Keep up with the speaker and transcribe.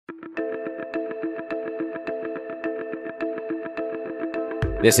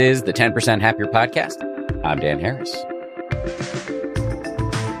This is the 10% Happier Podcast. I'm Dan Harris.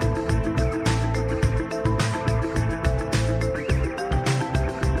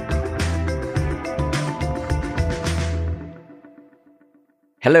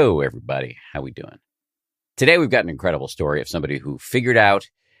 Hello, everybody. How we doing? Today, we've got an incredible story of somebody who figured out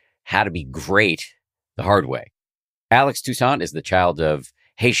how to be great the hard way. Alex Toussaint is the child of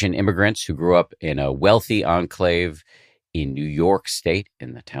Haitian immigrants who grew up in a wealthy enclave in New York State,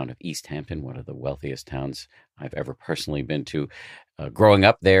 in the town of East Hampton, one of the wealthiest towns I've ever personally been to. Growing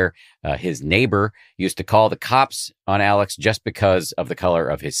up there, his neighbor used to call the cops on Alex just because of the color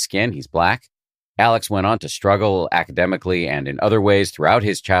of his skin. He's black. Alex went on to struggle academically and in other ways throughout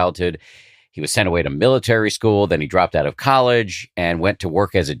his childhood. He was sent away to military school, then he dropped out of college and went to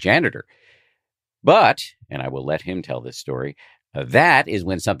work as a janitor. But, and I will let him tell this story, that is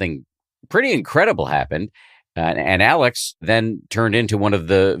when something pretty incredible happened. And Alex then turned into one of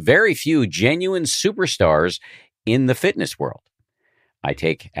the very few genuine superstars in the fitness world. I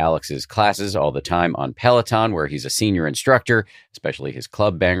take Alex's classes all the time on Peloton, where he's a senior instructor, especially his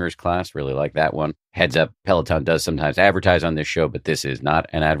Club Bangers class. Really like that one. Heads up, Peloton does sometimes advertise on this show, but this is not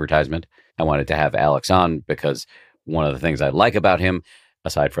an advertisement. I wanted to have Alex on because one of the things I like about him,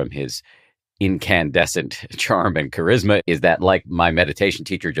 aside from his incandescent charm and charisma, is that, like my meditation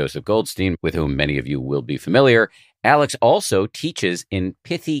teacher, Joseph Goldstein, with whom many of you will be familiar, Alex also teaches in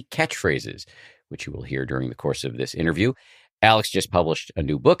pithy catchphrases, which you will hear during the course of this interview. Alex just published a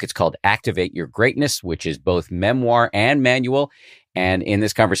new book. It's called Activate Your Greatness, which is both memoir and manual. And in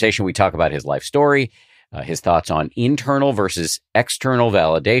this conversation, we talk about his life story, his thoughts on internal versus external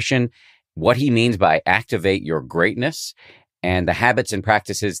validation, what he means by activate your greatness, and the habits and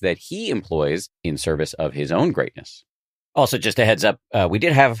practices that he employs in service of his own greatness. Also, just a heads up, we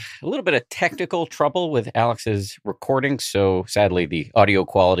did have a little bit of technical trouble with Alex's recording, so sadly the audio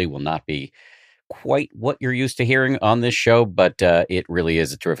quality will not be quite what you're used to hearing on this show, but it really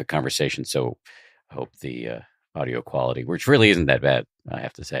is a terrific conversation, so I hope the audio quality, which really isn't that bad, I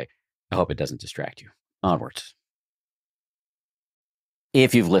have to say, I hope it doesn't distract you. Onwards.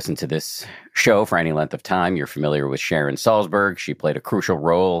 If you've listened to this show for any length of time, you're familiar with Sharon Salzberg. She played a crucial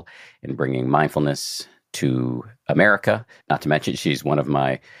role in bringing mindfulness to America. Not to mention, she's one of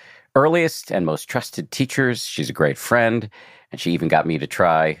my earliest and most trusted teachers. She's a great friend, and she even got me to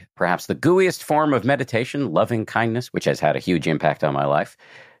try perhaps the gooeyest form of meditation, loving kindness, which has had a huge impact on my life.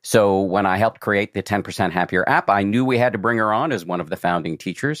 So when I helped create the 10% Happier app, I knew we had to bring her on as one of the founding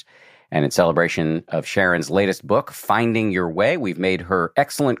teachers. And in celebration of Sharon's latest book, Finding Your Way, we've made her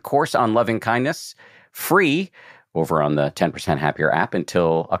excellent course on loving kindness free over on the 10% Happier app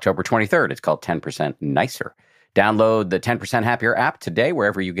until October 23rd. It's called 10% Nicer. Download the 10% Happier app today,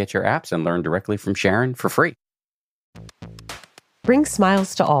 wherever you get your apps, and learn directly from Sharon for free. Bring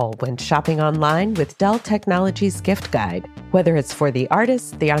smiles to all when shopping online with Dell Technologies Gift Guide. Whether it's for the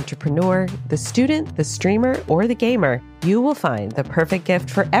artist, the entrepreneur, the student, the streamer, or the gamer, you will find the perfect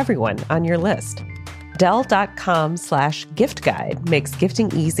gift for everyone on your list. Dell.com/gift guide makes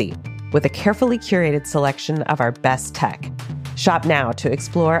gifting easy with a carefully curated selection of our best tech. Shop now to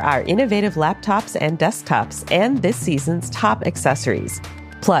explore our innovative laptops and desktops and this season's top accessories.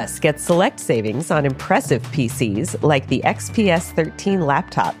 Plus, get select savings on impressive PCs like the XPS 13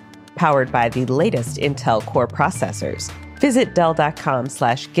 laptop, powered by the latest Intel Core processors. Visit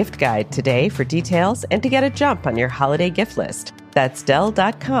Dell.com/gift guide today for details and to get a jump on your holiday gift list. That's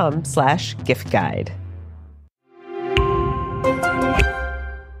Dell.com/gift guide.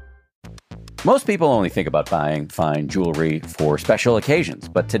 Most people only think about buying fine jewelry for special occasions,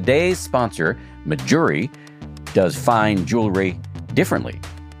 but today's sponsor, Majuri, does fine jewelry differently.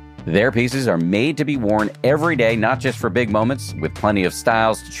 Their pieces are made to be worn every day, not just for big moments, with plenty of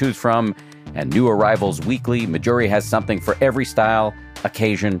styles to choose from and new arrivals weekly. Majuri has something for every style,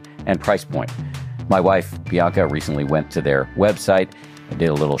 occasion, and price point. My wife, Bianca, recently went to their website and did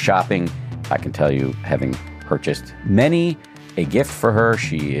a little shopping. I can tell you, having purchased many a gift for her,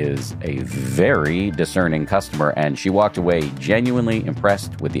 she is a very discerning customer, and she walked away genuinely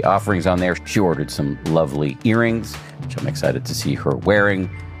impressed with the offerings on there. She ordered some lovely earrings, which I'm excited to see her wearing.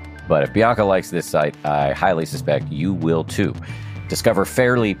 But if Bianca likes this site, I highly suspect you will too. Discover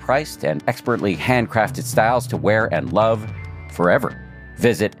fairly priced and expertly handcrafted styles to wear and love forever.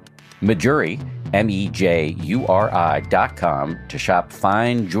 Visit Majuri, MEJURI.com to shop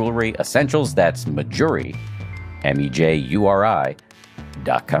fine jewelry essentials. That's Majuri, MEJURI.com.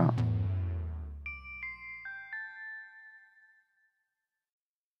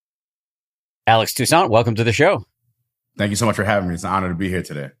 Alex Toussaint, welcome to the show. Thank you so much for having me. It's an honor to be here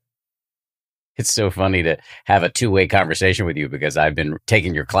today. It's so funny to have a two-way conversation with you because I've been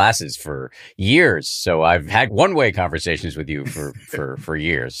taking your classes for years. So I've had one-way conversations with you for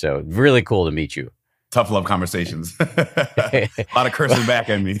years. So really cool to meet you. Tough love conversations. A lot of cursing back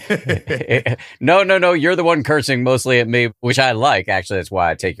at me. No. You're the one cursing mostly at me, which I like. Actually, that's why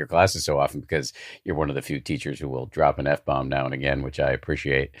I take your classes so often, because you're one of the few teachers who will drop an F-bomb now and again, which I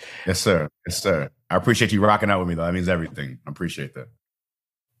appreciate. Yes, sir. Yes, sir. I appreciate you rocking out with me, though. That means everything. I appreciate that.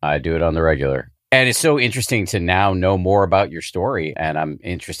 I do it on the regular. And it's so interesting to now know more about your story. And I'm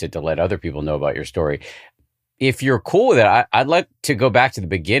interested to let other people know about your story. If you're cool with it, I'd like to go back to the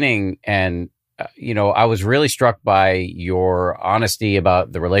beginning. And, I was really struck by your honesty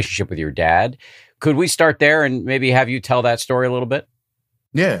about the relationship with your dad. Could we start there and maybe have you tell that story a little bit?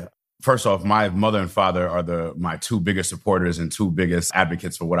 Yeah. First off, my mother and father are my two biggest supporters and two biggest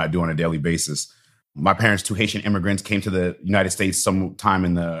advocates for what I do on a daily basis. My parents, two Haitian immigrants, came to the United States sometime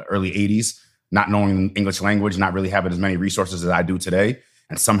in the early 80s, not knowing English language, not really having as many resources as I do today,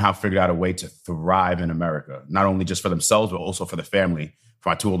 and somehow figured out a way to thrive in America, not only just for themselves, but also for the family, for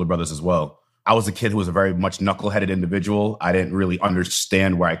my two older brothers as well. I was a kid who was a very much knuckleheaded individual. I didn't really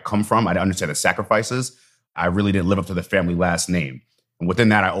understand where I come from. I didn't understand the sacrifices. I really didn't live up to the family last name. And within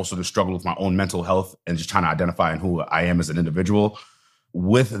that, I also just struggled with my own mental health and just trying to identify who I am as an individual.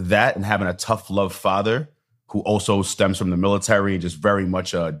 With that and having a tough love father who also stems from the military and just very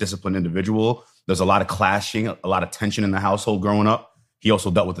much a disciplined individual, there's a lot of clashing, a lot of tension in the household growing up. He also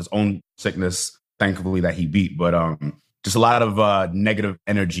dealt with his own sickness, thankfully, that he beat. But just a lot of negative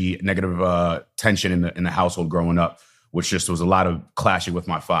energy, negative tension in the household growing up, which just was a lot of clashing with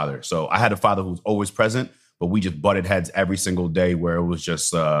my father. So I had a father who was always present, but we just butted heads every single day where it was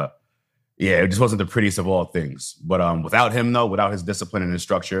just, it just wasn't the prettiest of all things. But without him, though, without his discipline and his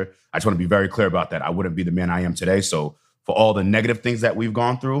structure, I just want to be very clear about that. I wouldn't be the man I am today. So for all the negative things that we've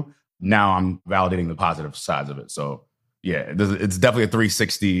gone through, now I'm validating the positive sides of it. So yeah, it's definitely a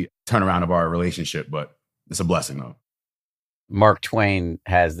 360 turnaround of our relationship, but it's a blessing, though. Mark Twain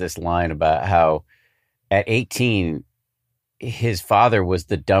has this line about how at 18, his father was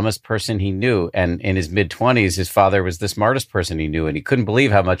the dumbest person he knew. And in his mid-20s, his father was the smartest person he knew. And he couldn't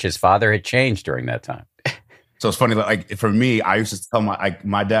believe how much his father had changed during that time. So it's funny, like for me, I used to tell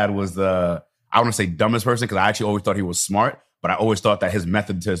my dad was I want to say dumbest person because I actually always thought he was smart, but I always thought that his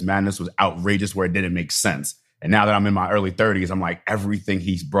method to his madness was outrageous where it didn't make sense. And now that I'm in my early 30s, I'm like, everything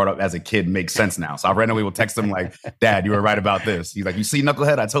he's brought up as a kid makes sense now. So I randomly will text him like, Dad, you were right about this. He's like, you see,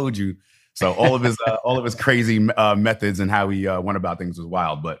 knucklehead, I told you. So all of his crazy methods and how he went about things was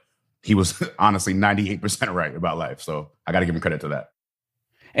wild. But he was honestly 98% right about life. So I got to give him credit to that.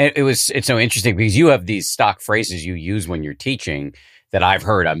 And it's so interesting because you have these stock phrases you use when you're teaching that I've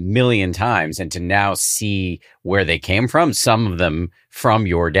heard a million times, and to now see where they came from, some of them from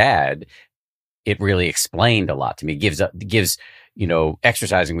your dad, it really explained a lot to me. It gives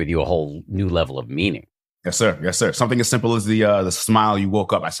exercising with you a whole new level of meaning. Yes, sir. Yes, sir. Something as simple as the smile you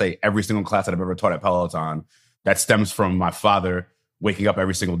woke up. I say every single class that I've ever taught at Peloton, that stems from my father waking up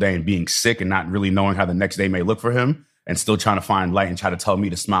every single day and being sick and not really knowing how the next day may look for him and still trying to find light and try to tell me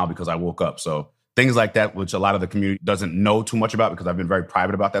to smile because I woke up. So things like that, which a lot of the community doesn't know too much about because I've been very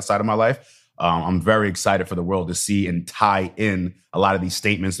private about that side of my life. I'm very excited for the world to see and tie in a lot of these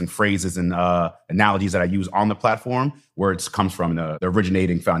statements and phrases and analogies that I use on the platform where it comes from, the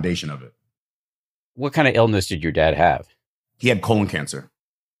originating foundation of it. What kind of illness did your dad have? He had colon cancer.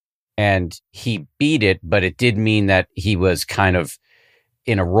 And he beat it, but it did mean that he was kind of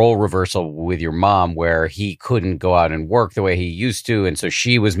in a role reversal with your mom where he couldn't go out and work the way he used to. And so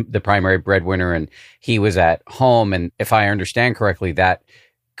she was the primary breadwinner and he was at home. And if I understand correctly, that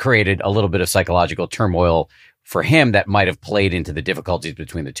created a little bit of psychological turmoil for him that might have played into the difficulties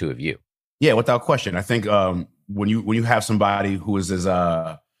between the two of you. Yeah, without question. I think when you have somebody who is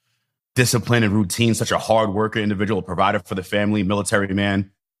as disciplined and routine, such a hard worker, individual, provider for the family, military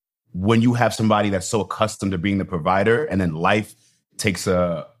man, when you have somebody that's so accustomed to being the provider and then life takes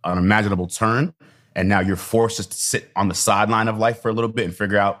an unimaginable turn and now you're forced to sit on the sideline of life for a little bit and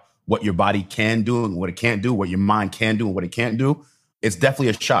figure out what your body can do and what it can't do, what your mind can do and what it can't do. It's definitely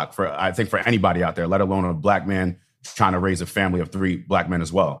a shock for anybody out there, let alone a Black man trying to raise a family of 3 Black men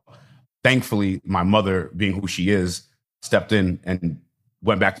as well. Thankfully, my mother, being who she is, stepped in and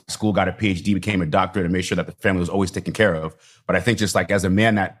went back to school, got a PhD, became a doctorate, and made sure that the family was always taken care of. But I think just like as a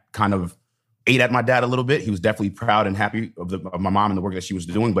man that kind of ate at my dad a little bit, he was definitely proud and happy of my mom and the work that she was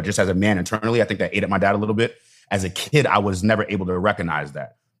doing. But just as a man internally, I think that ate at my dad a little bit. As a kid, I was never able to recognize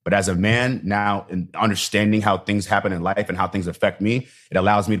that. But as a man now, in understanding how things happen in life and how things affect me, it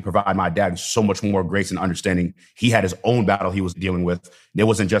allows me to provide my dad so much more grace and understanding. He had his own battle he was dealing with. It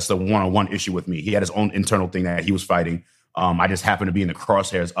wasn't just a one-on-one issue with me. He had his own internal thing that he was fighting. I just happened to be in the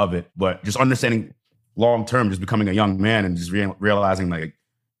crosshairs of it. But just understanding long-term, just becoming a young man and just realizing like,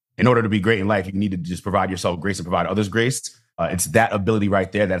 in order to be great in life, you need to just provide yourself grace and provide others grace. It's that ability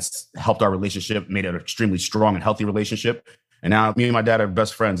right there that's helped our relationship, made it an extremely strong and healthy relationship. And now me and my dad are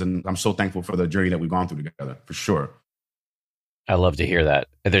best friends, and I'm so thankful for the journey that we've gone through together, for sure. I love to hear that.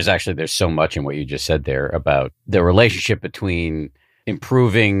 There's so much in what you just said there about the relationship between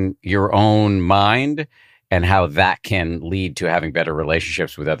improving your own mind and how that can lead to having better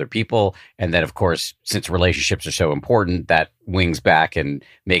relationships with other people. And then, of course, since relationships are so important, that wings back and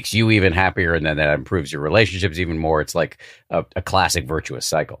makes you even happier. And then that improves your relationships even more. It's like a classic virtuous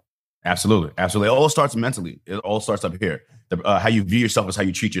cycle. Absolutely. Absolutely. It all starts mentally. It all starts up here. How you view yourself is how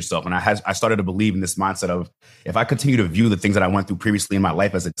you treat yourself. And I started to believe in this mindset of, if I continue to view the things that I went through previously in my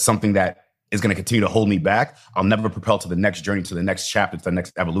life as something that is going to continue to hold me back, I'll never propel to the next journey, to the next chapter, to the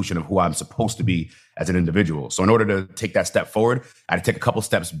next evolution of who I'm supposed to be as an individual. So in order to take that step forward, I had to take a couple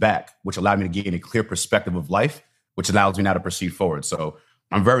steps back, which allowed me to gain a clear perspective of life, which allows me now to proceed forward. So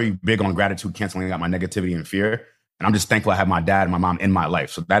I'm very big on gratitude, canceling out my negativity and fear. And I'm just thankful I have my dad and my mom in my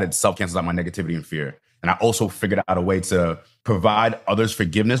life. So that itself cancels out my negativity and fear. And I also figured out a way to provide others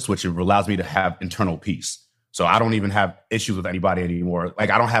forgiveness, which allows me to have internal peace. So I don't even have issues with anybody anymore.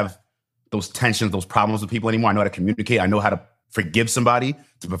 Like, I don't have those tensions, those problems with people anymore. I know how to communicate. I know how to forgive somebody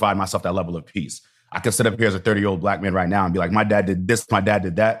to provide myself that level of peace. I can sit up here as a 30-year-old black man right now and be like, my dad did this, my dad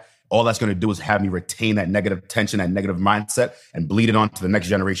did that. All that's going to do is have me retain that negative tension, that negative mindset, and bleed it on to the next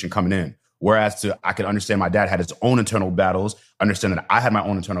generation coming in. Whereas I could understand my dad had his own internal battles, understand that I had my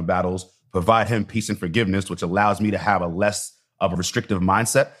own internal battles, provide him peace and forgiveness, which allows me to have a less of a restrictive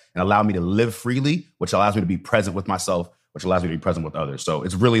mindset and allow me to live freely, which allows me to be present with myself, which allows me to be present with others. So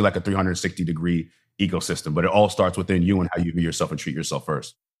it's really like a 360-degree ecosystem, but it all starts within you and how you view yourself and treat yourself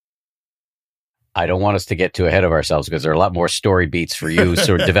first. I don't want us to get too ahead of ourselves because there are a lot more story beats for you,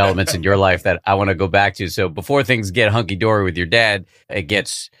 sort of developments in your life that I want to go back to. So before things get hunky-dory with your dad, it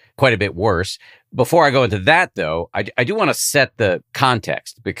gets quite a bit worse. Before I go into that, though, I do want to set the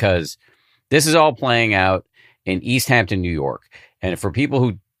context, because this is all playing out in East Hampton, New York. And for people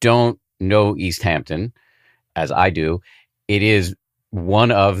who don't know East Hampton, as I do, it is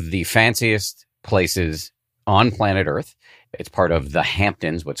one of the fanciest places on planet Earth. It's part of the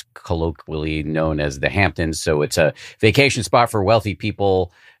Hamptons, what's colloquially known as the Hamptons. So it's a vacation spot for wealthy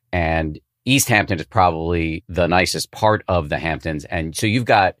people. And East Hampton is probably the nicest part of the Hamptons. And so you've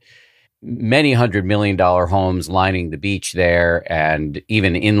got many $100 million homes lining the beach there. And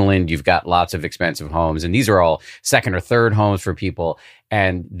even inland, you've got lots of expensive homes. And these are all second or third homes for people.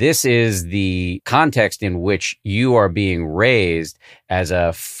 And this is the context in which you are being raised as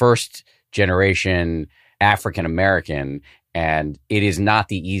a first generation African American. And it is not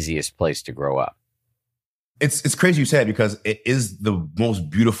the easiest place to grow up. It's crazy you said, because it is the most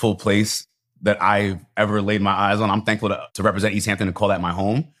beautiful place that I've ever laid my eyes on. I'm thankful to represent East Hampton and call that my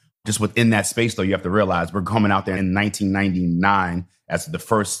home. Just within that space, though, you have to realize we're coming out there in 1999 as the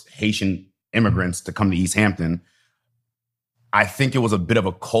first Haitian immigrants to come to East Hampton. I think it was a bit of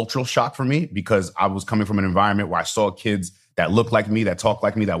a cultural shock for me, because I was coming from an environment where I saw kids that looked like me, that talked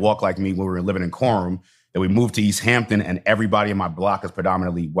like me, that walked like me when we were living in Coram. That we moved to East Hampton and everybody in my block is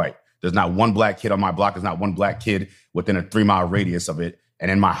predominantly white. There's not one black kid on my block. There's not one black kid within a 3-mile radius of it. And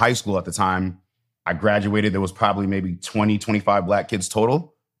in my high school at the time, I graduated, there was probably maybe 20, 25 black kids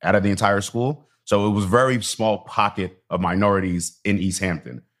total out of the entire school. So it was a very small pocket of minorities in East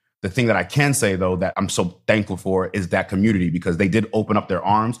Hampton. The thing that I can say, though, that I'm so thankful for is that community, because they did open up their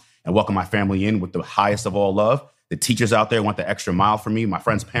arms and welcome my family in with the highest of all love. The teachers out there went the extra mile for me. My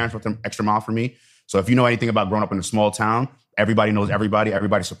friends' parents went the extra mile for me. So if you know anything about growing up in a small town, everybody knows everybody,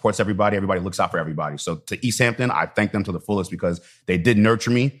 everybody supports everybody, everybody looks out for everybody. So to East Hampton, I thank them to the fullest, because they did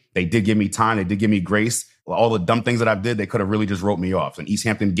nurture me. They did give me time. They did give me grace. All the dumb things that I did, they could have really just wrote me off. And East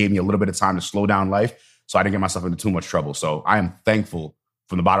Hampton gave me a little bit of time to slow down life so I didn't get myself into too much trouble. So I am thankful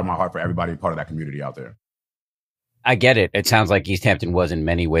from the bottom of my heart for everybody part of that community out there. I get it. It sounds like East Hampton was in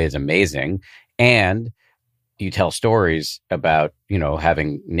many ways amazing. And you tell stories about,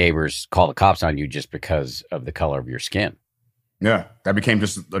 having neighbors call the cops on you just because of the color of your skin. Yeah, that became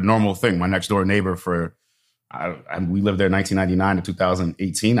just a normal thing. My next door neighbor we lived there 1999 to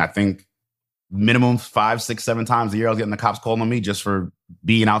 2018. I think minimum 5, 6, 7 times a year I was getting the cops calling on me just for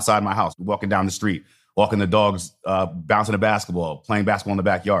being outside my house, walking down the street, walking the dogs, bouncing a basketball, playing basketball in the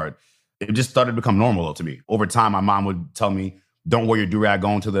backyard. It just started to become normal to me. Over time, my mom would tell me, don't wear your do-rag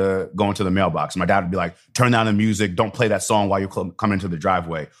going to the mailbox. My dad would be like, turn down the music. Don't play that song while you're coming into the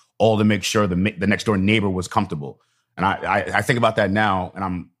driveway, all to make sure the next door neighbor was comfortable. And I think about that now,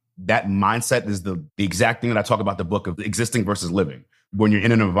 and that mindset is the exact thing that I talk about the book of existing versus living. When you're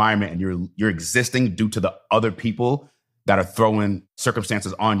in an environment and you're existing due to the other people that are throwing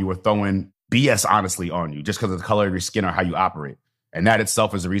circumstances on you or throwing BS honestly on you just because of the color of your skin or how you operate. And that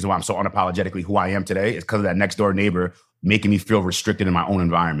itself is the reason why I'm so unapologetically who I am today, is because of that next door neighbor making me feel restricted in my own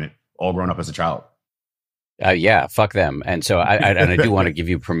environment, all grown up as a child. Yeah, fuck them. And so I do want to give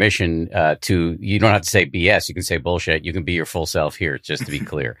you permission you don't have to say BS. You can say bullshit. You can be your full self here, just to be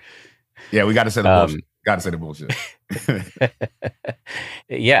clear. Yeah, we got to say the bullshit. Got to say the bullshit.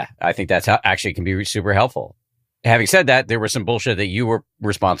 Yeah, I think that's how actually can be super helpful. Having said that, there was some bullshit that you were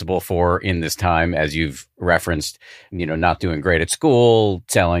responsible for in this time, as you've referenced, not doing great at school,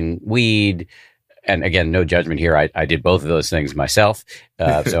 selling weed. And again, no judgment here. I did both of those things myself.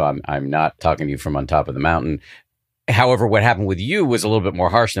 So I'm not talking to you from on top of the mountain. However, what happened with you was a little bit more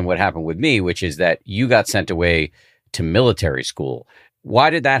harsh than what happened with me, which is that you got sent away to military school. Why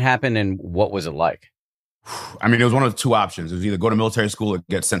did that happen, and what was it like? I mean, it was one of the two options. It was either go to military school or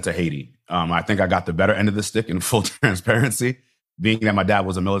get sent to Haiti. I think I got the better end of the stick in full transparency, being that my dad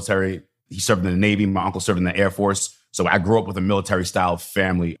was a military. He served in the Navy. My uncle served in the Air Force. So I grew up with a military style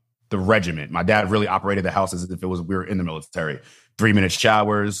family, the regiment. My dad really operated the house as if we were in the military. 3-minute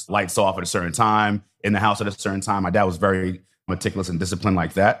showers, lights off at a certain time, in the house at a certain time. My dad was very meticulous and disciplined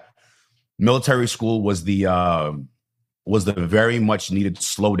like that. Military school was the very much needed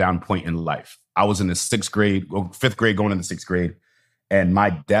slow down point in life. I was in the 5th grade going into 6th grade. And my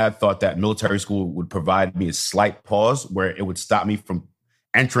dad thought that military school would provide me a slight pause where it would stop me from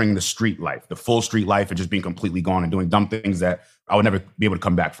entering the street life, the full street life, and just being completely gone and doing dumb things that I would never be able to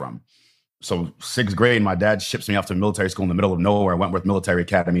come back from. So 6th grade, my dad ships me off to military school in the middle of nowhere, Wentworth Military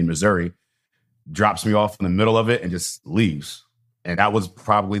Academy in Missouri, drops me off in the middle of it and just leaves. And that was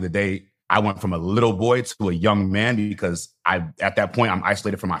probably the day I went from a little boy to a young man, because at that point, I'm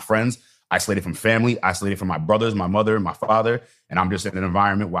isolated from my friends, isolated from family, isolated from my brothers, my mother, my father. And I'm just in an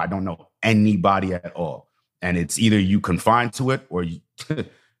environment where I don't know anybody at all. And it's either you confined to it or you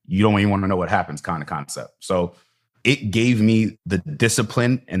don't even want to know what happens kind of concept. So it gave me the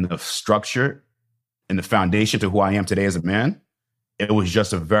discipline and the structure and the foundation to who I am today as a man. It was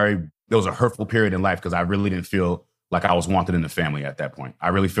just a hurtful period in life because I really didn't feel like I was wanted in the family at that point. I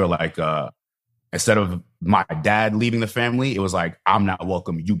really feel like instead of my dad leaving the family, it was like, I'm not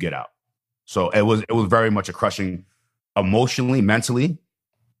welcome, you get out. So it was very much a crushing emotionally, mentally.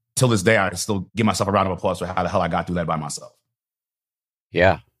 Till this day, I still give myself a round of applause for how the hell I got through that by myself.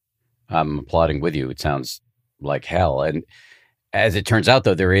 Yeah, I'm applauding with you. It sounds like hell. And as it turns out,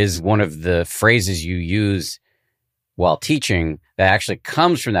 though, there is one of the phrases you use while teaching that actually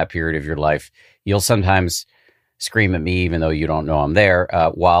comes from that period of your life. You'll sometimes scream at me, even though you don't know I'm there,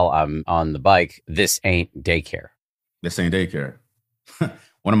 while I'm on the bike, "This ain't daycare." This ain't daycare.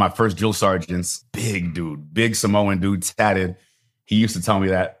 One of my first drill sergeants, big dude, big Samoan dude, tatted. He used to tell me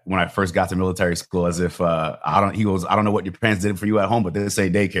that when I first got to military school, as if I don't know what your parents did for you at home, but this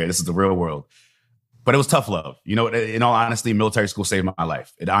ain't daycare. This is the real world. But it was tough love. In all honesty, military school saved my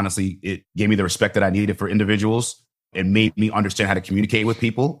life. It gave me the respect that I needed for individuals. It made me understand how to communicate with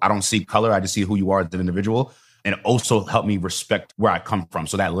people. I don't see color. I just see who you are as an individual. And it also helped me respect where I come from.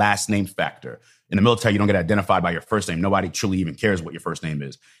 So that last name factor. In the military, you don't get identified by your first name. Nobody truly even cares what your first name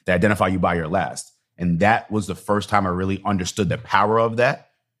is. They identify you by your last. And that was the first time I really understood the power of that.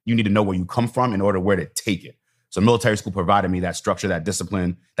 You need to know where you come from in order where to take it. So military school provided me that structure, that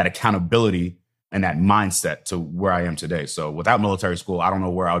discipline, that accountability, and that mindset to where I am today. So without military school, I don't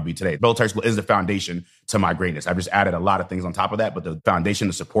know where I would be today. Military school is the foundation to my greatness. I've just added a lot of things on top of that, but the foundation,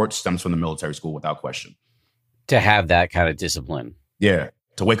 the support stems from the military school without question. To have that kind of discipline. Yeah.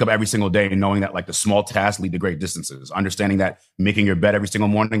 To wake up every single day and knowing that like the small tasks lead to great distances. Understanding that making your bed every single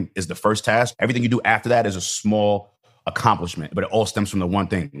morning is the first task. Everything you do after that is a small accomplishment, but it all stems from the one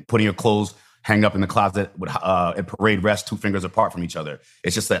thing: putting your clothes hang up in the closet with a parade rest 2 fingers apart from each other.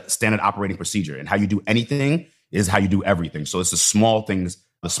 It's just that standard operating procedure. And how you do anything is how you do everything. So it's the small things,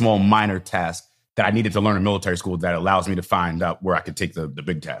 the small minor tasks that I needed to learn in military school that allows me to find out where I could take the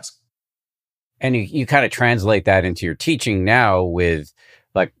big task. And you kind of translate that into your teaching now with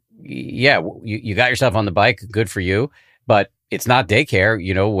like, yeah, you got yourself on the bike. Good for you. But it's not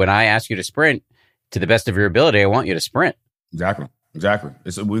daycare. When I ask you to sprint to the best of your ability, I want you to sprint. Exactly.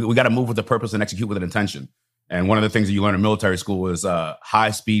 We got to move with a purpose and execute with an intention. And one of the things that you learn in military school is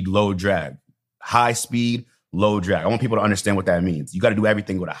high speed, low drag. High speed, low drag. I want people to understand what that means. You got to do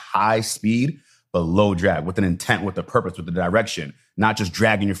everything with a high speed, but low drag, with an intent, with a purpose, with the direction, not just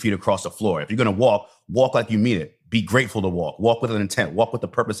dragging your feet across the floor. If you're going to walk like you mean it. Be grateful to walk with an intent, walk with the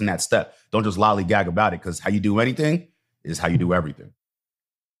purpose in that step. Don't just lollygag about it, because how you do anything is how you do everything.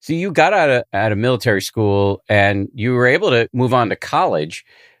 So you got out of military school and you were able to move on to college.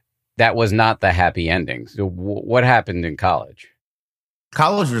 That was not the happy ending. So what happened in college?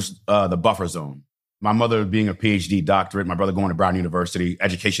 College was the buffer zone. My mother being a PhD doctorate, my brother going to Brown University,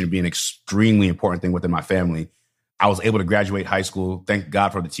 education being an extremely important thing within my family. I was able to graduate high school. Thank God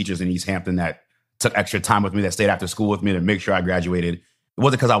for the teachers in East Hampton that took extra time with me, that stayed after school with me to make sure I graduated. It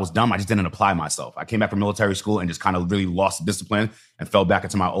wasn't because I was dumb. I just didn't apply myself. I came back from military school and just kind of really lost discipline and fell back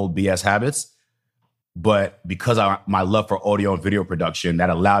into my old BS habits. But because of my love for audio and video production, that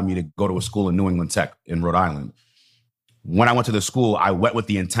allowed me to go to a school in New England Tech in Rhode Island. When I went to the school, I went with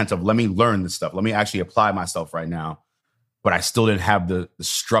the intent of, let me learn this stuff. Let me actually apply myself right now. But I still didn't have the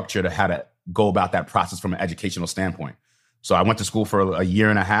structure to how to go about that process from an educational standpoint. So I went to school for a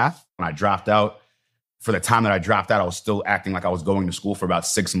year and a half. When I dropped out, for the time that I dropped out, I was still acting like I was going to school for about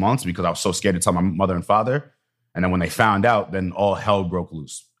 6 months because I was so scared to tell my mother and father. And then when they found out, then all hell broke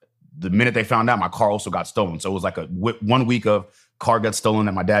loose. The minute they found out, my car also got stolen. So it was like 1 week of car got stolen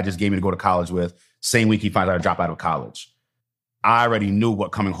that my dad just gave me to go to college with. Same week he finds out I dropped out of college. I already knew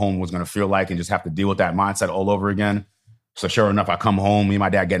what coming home was going to feel like and just have to deal with that mindset all over again. So sure enough, I come home, me and my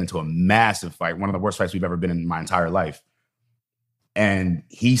dad get into a massive fight, one of the worst fights we've ever been in my entire life. And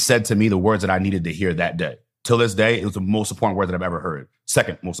he said to me the words that I needed to hear that day. Till this day, it was the most important word that I've ever heard.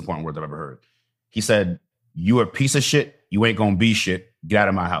 Second most important word that I've ever heard. He said, "You a piece of shit. You ain't going to be shit. Get out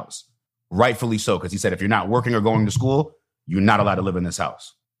of my house." Rightfully so, because he said, if you're not working or going to school, you're not allowed to live in this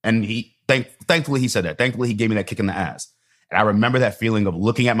house. And thankfully he said that. Thankfully, he gave me that kick in the ass. And I remember that feeling of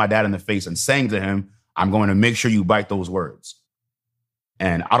looking at my dad in the face and saying to him, I'm going to make sure you bite those words.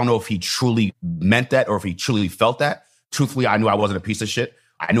 And I don't know if he truly meant that or if he truly felt that. Truthfully, I knew I wasn't a piece of shit.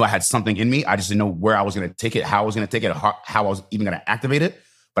 I knew I had something in me. I just didn't know where I was going to take it, how I was going to take it, how I was even going to activate it.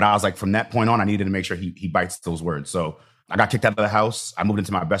 But I was like, from that point on, I needed to make sure he bites those words. So I got kicked out of the house. I moved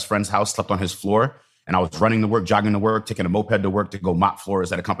into my best friend's house, slept on his floor, and I was running to work, jogging to work, taking a moped to work to go mop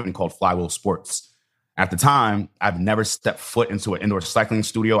floors at a company called Flywheel Sports. At the time, I've never stepped foot into an indoor cycling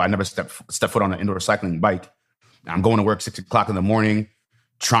studio. I never stepped foot on an indoor cycling bike. I'm going to work 6 o'clock in the morning,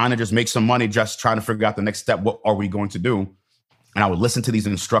 trying to just make some money, just trying to figure out the next step. What are we going to do? And I would listen to these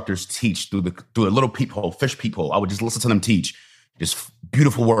instructors teach through a little peephole, fish peephole. I would just listen to them teach. Just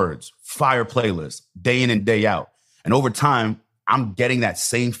beautiful words, fire playlists, day in and day out. And over time, I'm getting that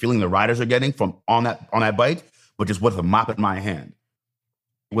same feeling the riders are getting from on that bike, but just with a mop in my hand.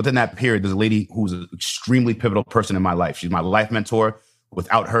 Within that period, there's a lady who's an extremely pivotal person in my life. She's my life mentor.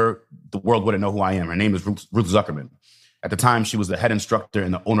 Without her, the world wouldn't know who I am. Her name is Ruth Zuckerman. At the time, she was the head instructor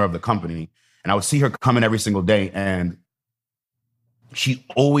and the owner of the company. And I would see her come in every single day, and she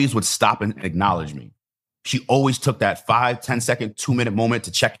always would stop and acknowledge me. She always took that 5, 10-second, 2-minute moment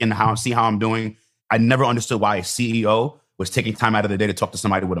to check in, see how I'm doing. I never understood why a CEO was taking time out of the day to talk to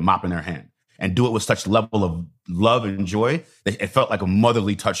somebody with a mop in their hand and do it with such level of love and joy that it felt like a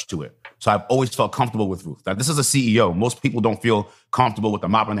motherly touch to it. So I've always felt comfortable with Ruth. Now, this is a CEO. Most people don't feel comfortable with a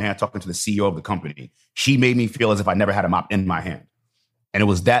mop in their hand talking to the CEO of the company. She made me feel as if I never had a mop in my hand. And it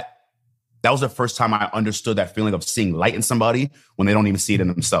was that was the first time I understood that feeling of seeing light in somebody when they don't even see it in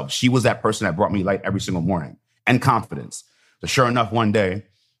themselves. She was that person that brought me light every single morning and confidence. So sure enough, one day,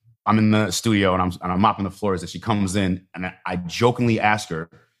 I'm in the studio and I'm mopping the floors, and she comes in and I jokingly ask her,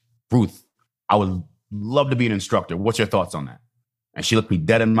 "Ruth, I would love to be an instructor. What's your thoughts on that?" And she looked me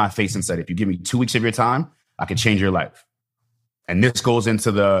dead in my face and said, "If you give me 2 weeks of your time, I can change your life." And this goes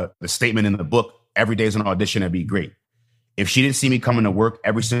into the statement in the book, "Every day is an audition and be great." If she didn't see me coming to work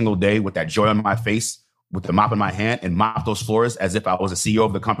every single day with that joy on my face, with the mop in my hand and mop those floors as if I was a CEO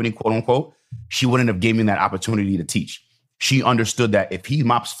of the company, quote unquote, she wouldn't have given me that opportunity to teach. She understood that if he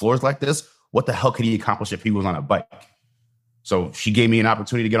mops floors like this, what the hell could he accomplish if he was on a bike? So she gave me an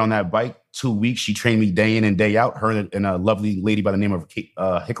opportunity to get on that bike. 2 weeks, she trained me day in and day out, her and a lovely lady by the name of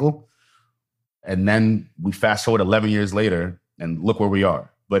Hickle. And then we fast forward 11 years later, and look where we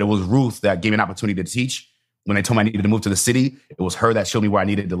are. But it was Ruth that gave me an opportunity to teach. When they told me I needed to move to the city, it was her that showed me where I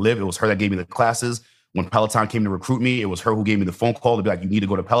needed to live. It was her that gave me the classes. When Peloton came to recruit me, it was her who gave me the phone call to be like, "You need to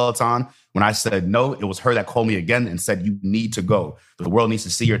go to Peloton." When I said no, it was her that called me again and said, "You need to go. The world needs to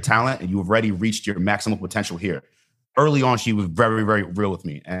see your talent, and you have already reached your maximum potential here." Early on, she was very, very real with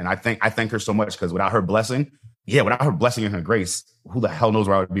me. And I thank her so much, because without her blessing and her grace, who the hell knows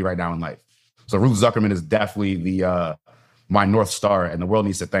where I would be right now in life. So Ruth Zuckerman is definitely my North Star, and the world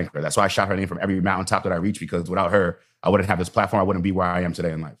needs to thank her. That's why I shout her name from every mountaintop that I reach, because without her, I wouldn't have this platform. I wouldn't be where I am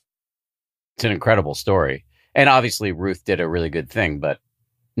today in life. It's an incredible story. And obviously Ruth did a really good thing, but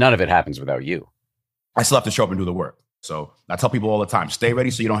none of it happens without you. I still have to show up and do the work. So I tell people all the time, stay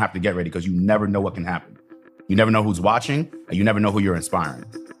ready so you don't have to get ready, because you never know what can happen. You never know who's watching, and you never know who you're inspiring.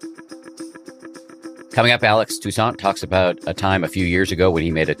 Coming up, Alex Toussaint talks about a time a few years ago when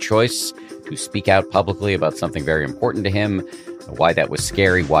he made a choice to speak out publicly about something very important to him, why that was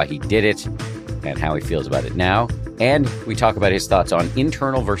scary, why he did it, and how he feels about it now. And we talk about his thoughts on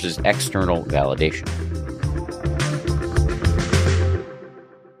internal versus external validation.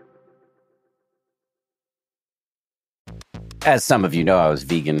 As some of you know, I was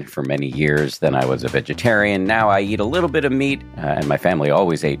vegan for many years. Then I was a vegetarian. Now I eat a little bit of meat, and my family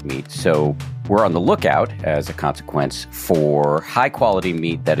always ate meat. So we're on the lookout, as a consequence, for high-quality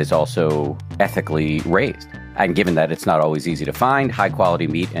meat that is also ethically raised. And given that it's not always easy to find high-quality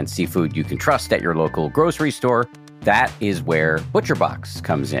meat and seafood you can trust at your local grocery store, that is where ButcherBox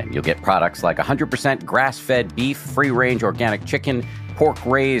comes in. You'll get products like 100% grass-fed beef, free-range organic chicken,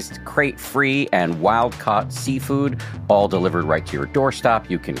 pork-raised, crate-free, and wild-caught seafood, all delivered right to your doorstep.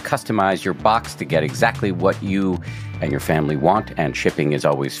 You can customize your box to get exactly what you and your family want, and shipping is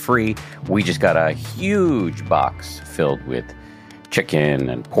always free. We just got a huge box filled with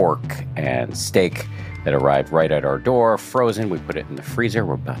chicken and pork and steak that arrived right at our door, frozen. We put it in the freezer.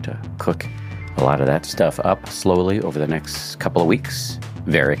 We're about to cook a lot of that stuff up slowly over the next couple of weeks.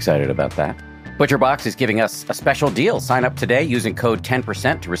 Very excited about that. ButcherBox is giving us a special deal. Sign up today using code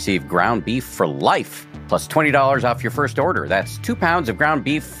 10% to receive ground beef for life, plus $20 off your first order. That's 2 pounds of ground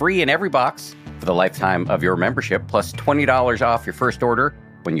beef free in every box for the lifetime of your membership, plus $20 off your first order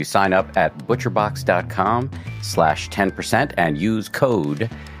when you sign up at butcherbox.com/10% and use code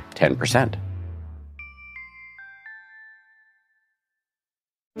 10%.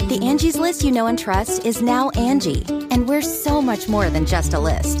 The Angie's List you know and trust is now Angie, and we're so much more than just a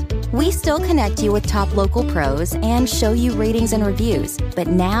list. We still connect you with top local pros and show you ratings and reviews, but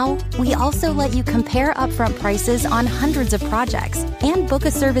now we also let you compare upfront prices on hundreds of projects and book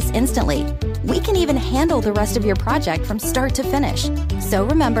a service instantly. We can even handle the rest of your project from start to finish. So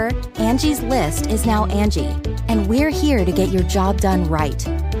remember, Angie's List is now Angie, and we're here to get your job done right.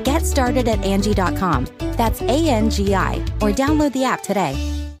 Get started at Angie.com. That's ANGI, or download the app today.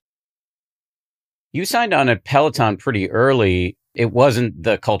 You signed on at Peloton pretty early. It wasn't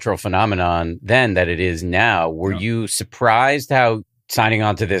the cultural phenomenon then that it is now. Were you surprised how signing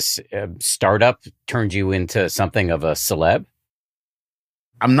on to this startup turned you into something of a celeb?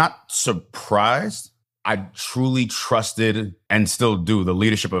 I'm not surprised. I truly trusted, and still do, the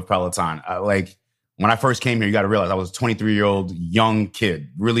leadership of Peloton. When I first came here, you got to realize I was a 23-year-old young kid,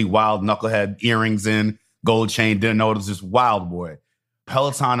 really wild, knucklehead, earrings in, gold chain, didn't know it was this wild boy.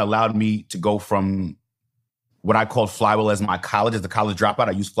 Peloton allowed me to go from what I called Flywheel as my college, as the college dropout.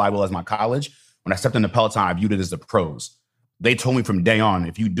 I used Flywheel as my college. When I stepped into Peloton, I viewed it as the pros. They told me from day on,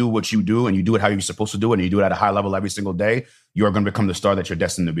 if you do what you do and you do it how you're supposed to do it and you do it at a high level every single day, you are going to become the star that you're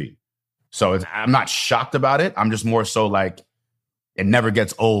destined to be. So I'm not shocked about it. I'm just more so like, it never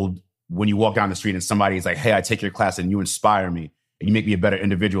gets old when you walk down the street and somebody's like, hey, I take your class and you inspire me and you make me a better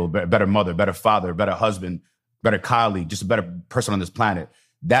individual, better mother, better father, better husband, better colleague, just a better person on this planet.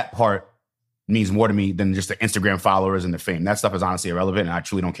 That part means more to me than just the Instagram followers and the fame. That stuff is honestly irrelevant, and I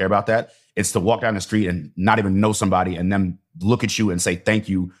truly don't care about that. It's to walk down the street and not even know somebody and them look at you and say, thank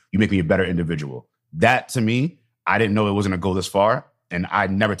you, you make me a better individual. That, to me, I didn't know it was going to go this far, and I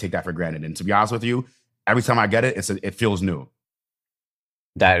never take that for granted. And to be honest with you, every time I get it, it feels new.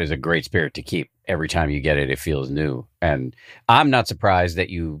 That is a great spirit to keep. Every time you get it, it feels new. And I'm not surprised that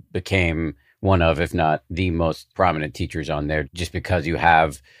you became one of, if not the most prominent teachers on there, just because you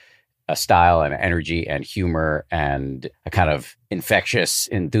have a style and energy and humor and a kind of infectious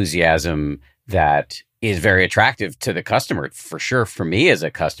enthusiasm that is very attractive to the customer, for sure, for me as a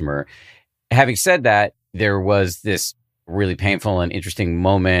customer. Having said that, there was this really painful and interesting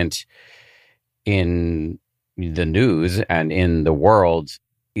moment in the news and in the world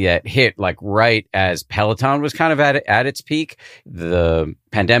that hit like right as Peloton was kind of at its peak. The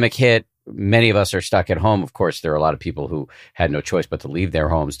pandemic hit. Many of us are stuck at home. Of course, there are a lot of people who had no choice but to leave their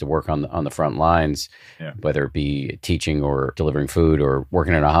homes to work on the front lines, whether it be teaching or delivering food or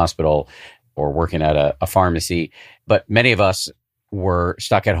working in a hospital or working at a pharmacy. But many of us were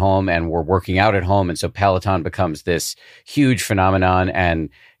stuck at home and were working out at home. And so Peloton becomes this huge phenomenon.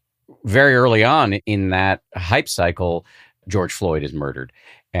 And very early on in that hype cycle, George Floyd is murdered.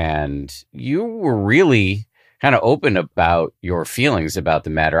 And you were really kind of open about your feelings about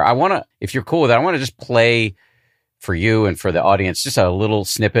the matter. I want to, if you're cool with it, I want to just play for you and for the audience just a little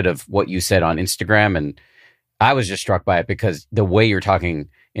snippet of what you said on Instagram. And I was just struck by it because the way you're talking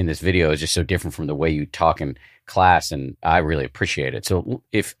in this video is just so different from the way you talk in class, and I really appreciate it. So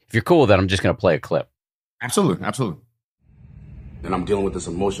if you're cool with that, I'm just going to play a clip. Absolutely. And I'm dealing with this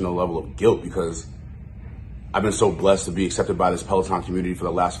emotional level of guilt because I've been so blessed to be accepted by this Peloton community for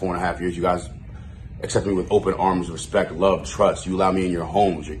the last 4.5 years. You guys accept me with open arms, respect, love, trust. You allow me in your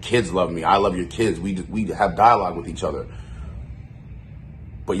homes. Your kids love me. I love your kids. We have dialogue with each other.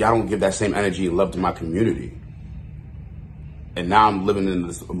 But y'all don't give that same energy and love to my community. And now I'm living in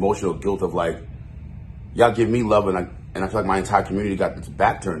this emotional guilt of like, y'all give me love and I feel like my entire community got its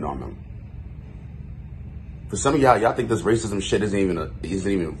back turned on them. For some of y'all think this racism shit isn't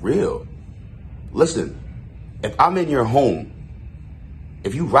even real. Listen, if I'm in your home,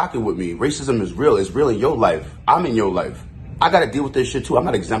 if you rocking with me, racism is real. It's real in your life. I'm in your life. I got to deal with this shit too. I'm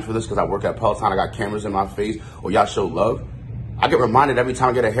not exempt for this because I work at Peloton. I got cameras in my face or y'all show love. I get reminded every time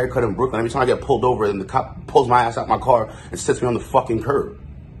I get a haircut in Brooklyn, every time I get pulled over and the cop pulls my ass out my car and sits me on the fucking curb.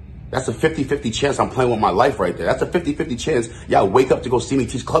 That's a 50-50 chance I'm playing with my life right there. That's a 50-50 chance y'all wake up to go see me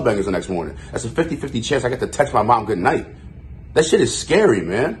teach club bangers the next morning. That's a 50-50 chance I get to text my mom good night. That shit is scary,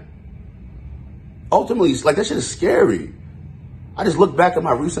 man. Ultimately, like, that shit is scary. I just look back at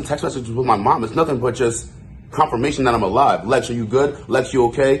my recent text messages with my mom. It's nothing but just confirmation that I'm alive. Lex, are you good? Lex, you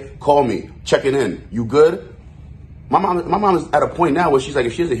okay? Call me. Checking in. You good? My mom is at a point now where she's like,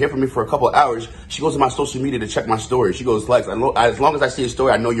 if she doesn't hear from me for a couple of hours, she goes to my social media to check my story. She goes, Lex, as long as I see a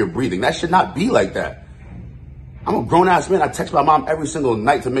story, I know you're breathing. That should not be like that. I'm a grown-ass man. I text my mom every single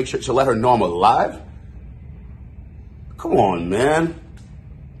night to make sure to let her know I'm alive. Come on, man.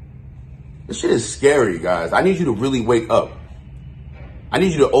 This shit is scary, guys. I need you to really wake up. I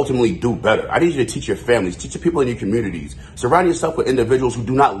need you to ultimately do better. I need you to teach your families, teach your people in your communities. Surround yourself with individuals who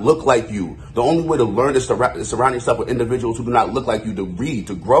do not look like you. The only way to learn is to surround yourself with individuals who do not look like you, to read,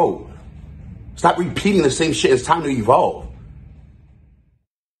 to grow. Stop repeating the same shit. It's time to evolve.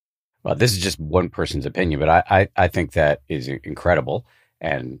 Well, this is just one person's opinion, but I think that is incredible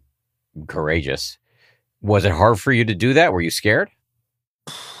and courageous. Was it hard for you to do that? Were you scared?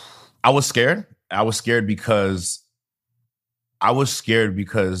 I was scared. I was scared because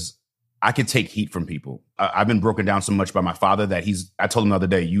I could take heat from people. I've been broken down so much by my father that I told him the other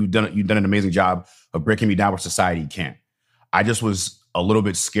day, you've done an amazing job of breaking me down where society can't. I just was a little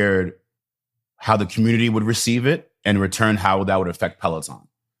bit scared how the community would receive it, and in return, how that would affect Peloton.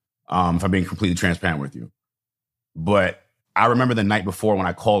 If I'm being completely transparent with you. But I remember the night before when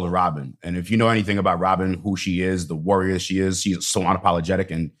I called Robin. And if you know anything about Robin, who she is, the warrior she is, she's so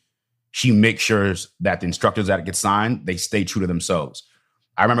unapologetic, and she makes sure that the instructors that get signed, they stay true to themselves.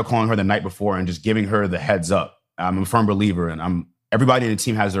 I remember calling her the night before and just giving her the heads up. I'm a firm believer, and everybody in the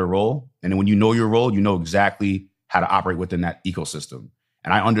team has their role. And when you know your role, you know exactly how to operate within that ecosystem.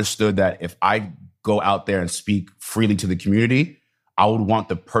 And I understood that if I go out there and speak freely to the community, I would want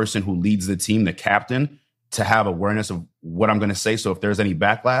the person who leads the team, the captain, to have awareness of what I'm going to say. So if there's any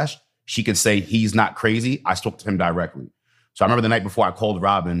backlash, she could say, he's not crazy. I spoke to him directly. So I remember the night before I called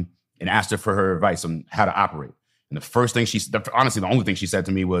Robin and asked her for her advice on how to operate. And the first thing honestly, the only thing she said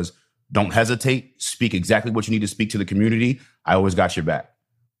to me was, don't hesitate, speak exactly what you need to speak to the community. I always got your back.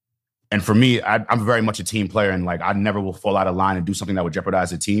 And for me, I'm very much a team player, and like, I never will fall out of line and do something that would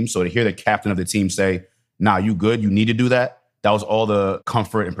jeopardize the team. So to hear the captain of the team say, nah, you good, you need to do that, that was all the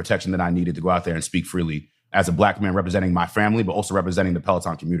comfort and protection that I needed to go out there and speak freely as a Black man representing my family, but also representing the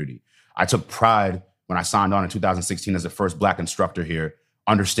Peloton community. I took pride when I signed on in 2016 as the first Black instructor here,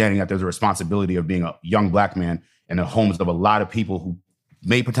 understanding that there's a responsibility of being a young Black man in the homes of a lot of people who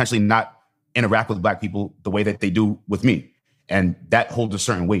may potentially not interact with Black people the way that they do with me. And that holds a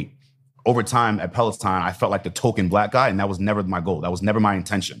certain weight. Over time at Peloton, I felt like the token Black guy, and that was never my goal. That was never my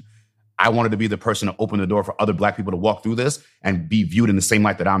intention. I wanted to be the person to open the door for other Black people to walk through this and be viewed in the same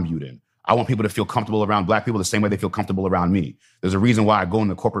light that I'm viewed in. I want people to feel comfortable around Black people the same way they feel comfortable around me. There's a reason why I go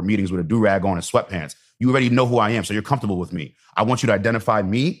into corporate meetings with a do-rag on and sweatpants. You already know who I am, so you're comfortable with me. I want you to identify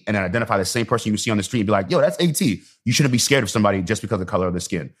me and then identify the same person you see on the street and be like, yo, that's AT. You shouldn't be scared of somebody just because of the color of their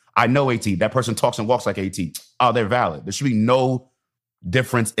skin. I know AT. That person talks and walks like AT. Oh, they're valid. There should be no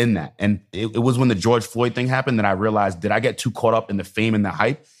difference in that. And it was when the George Floyd thing happened that I realized, did I get too caught up in the fame and the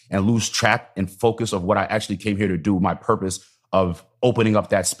hype and lose track and focus of what I actually came here to do, my purpose of opening up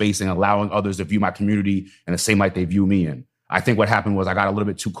that space and allowing others to view my community in the same light they view me in. I think what happened was I got a little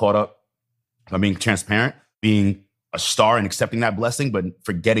bit too caught up on being transparent, being a star and accepting that blessing, but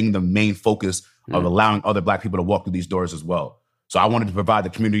forgetting the main focus of allowing other Black people to walk through these doors as well. So I wanted to provide the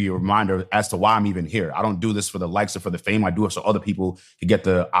community a reminder as to why I'm even here. I don't do this for the likes or for the fame. I do it so other people can get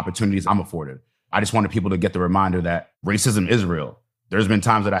the opportunities I'm afforded. I just wanted people to get the reminder that racism is real. There's been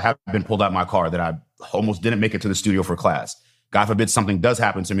times that I have been pulled out my car that I almost didn't make it to the studio for class. God forbid something does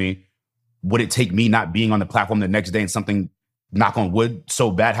happen to me, would it take me not being on the platform the next day and something, knock on wood,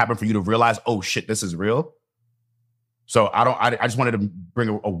 so bad happened for you to realize, oh shit, this is real? So I just wanted to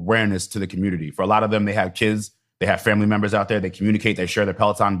bring awareness to the community. For a lot of them, they have kids, they have family members out there, they communicate, they share their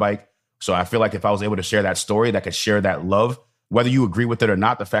Peloton bike. So I feel like if I was able to share that story, that could share that love, whether you agree with it or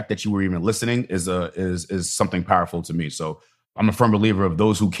not, the fact that you were even listening is something powerful to me. So I'm a firm believer of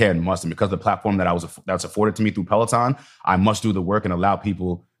those who can must. And because the platform that's afforded to me through Peloton, I must do the work and allow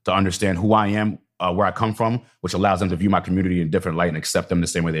people to understand who I am, where I come from, which allows them to view my community in a different light and accept them the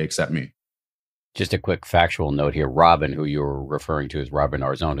same way they accept me. Just a quick factual note here. Robin, who you were referring to as Robin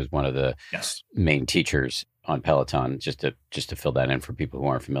Arzon, is one of the main teachers on Peloton, just to fill that in for people who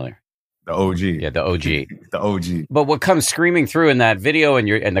aren't familiar. The OG. Yeah, the OG. The OG. But what comes screaming through in that video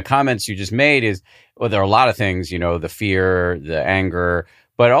and the comments you just made is, well, there are a lot of things, the fear, the anger,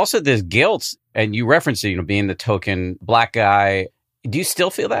 but also this guilt. And you referenced it, being the token Black guy. Do you still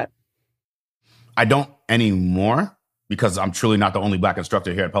feel that? I don't anymore, because I'm truly not the only Black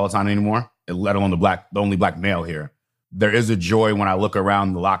instructor here at Peloton anymore, let alone the only Black male here. There is a joy when I look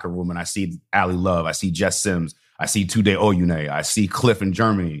around the locker room and I see Ali Love, I see Jess Sims, I see Tude Oyune, I see Cliff in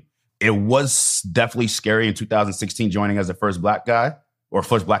Germany. It was definitely scary in 2016 joining as the first Black guy or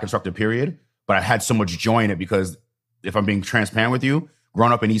first Black instructor, period. But I had so much joy in it because, if I'm being transparent with you,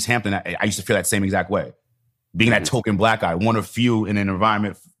 growing up in East Hampton, I used to feel that same exact way. Being that token Black guy, one of few in an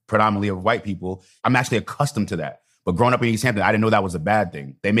environment predominantly of white people, I'm actually accustomed to that. But growing up in East Hampton, I didn't know that was a bad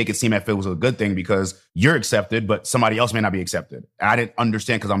thing. They make it seem as if it was a good thing because you're accepted, but somebody else may not be accepted. And I didn't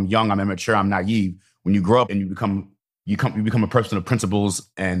understand because I'm young, I'm immature, I'm naive. When you grow up and you become a person of principles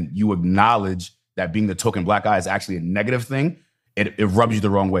and you acknowledge that being the token Black guy is actually a negative thing, it rubs you the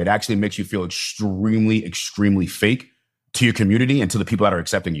wrong way. It actually makes you feel extremely, extremely fake to your community and to the people that are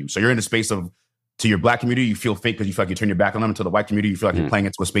accepting you. So you're in a space of, to your Black community, you feel fake because you feel like you turn your back on them. And to the white community, you feel like you're playing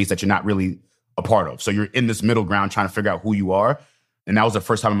into a space that you're not really a part of. So you're in this middle ground trying to figure out who you are. And that was the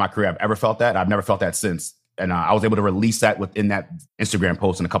first time in my career I've ever felt that. I've never felt that since. And I was able to release that within that Instagram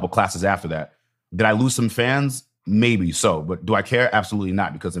post and a couple classes after that. Did I lose some fans? Maybe so. But do I care? Absolutely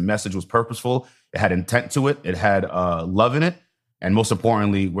not, because the message was purposeful. It had intent to it. It had love in it. And most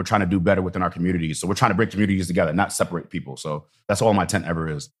importantly, we're trying to do better within our communities. So we're trying to bring communities together, not separate people. So that's all my intent ever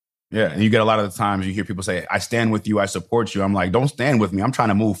is. Yeah. And you get a lot of the times you hear people say, I stand with you, I support you. I'm like, don't stand with me. I'm trying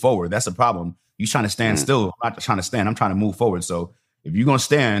to move forward. That's the problem. You're trying to stand still. I'm not trying to stand. I'm trying to move forward. So if you're going to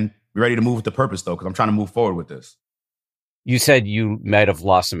stand, be ready to move with the purpose, though, because I'm trying to move forward with this. You said you might have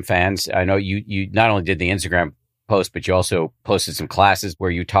lost some fans. I know you not only did the Instagram post, but you also posted some classes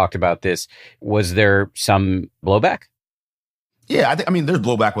where you talked about this. Was there some blowback? Yeah, I mean, there's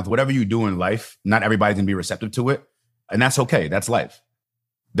blowback with whatever you do in life. Not everybody's going to be receptive to it. And that's okay. That's life.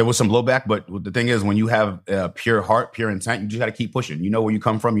 There was some blowback, but the thing is, when you have a pure heart, pure intent, you just got to keep pushing. You know where you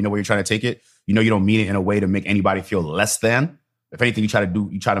come from. You know where you're trying to take it. You know you don't mean it in a way to make anybody feel less than. If anything, you try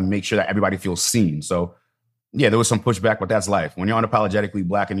to make sure that everybody feels seen. So, yeah, there was some pushback, but that's life. When you're unapologetically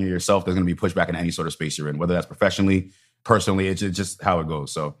Black and you're yourself, there's going to be pushback in any sort of space you're in, whether that's professionally, personally. It's just how it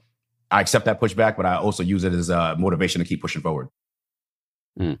goes. So I accept that pushback, but I also use it as motivation to keep pushing forward.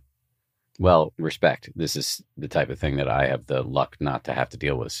 Well, respect. This is the type of thing that I have the luck not to have to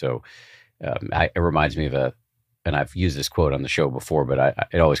deal with. So it reminds me of and I've used this quote on the show before, but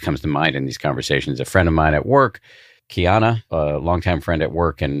it always comes to mind in these conversations. A friend of mine at work, Kiana, a longtime friend at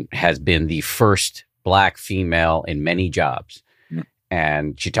work, and has been the first Black female in many jobs.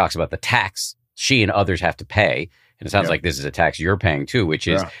 And she talks about the tax she and others have to pay. And it sounds like this is a tax you're paying too, which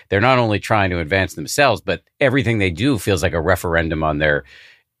is they're not only trying to advance themselves, but everything they do feels like a referendum on their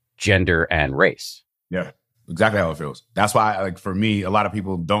gender and race. Yeah, exactly how it feels. That's why, like, for me, a lot of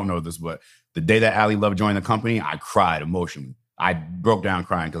people don't know this, but the day that Ali Love joined the company, I cried emotionally. I broke down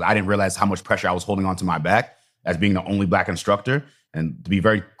crying because I didn't realize how much pressure I was holding onto my back as being the only Black instructor. And to be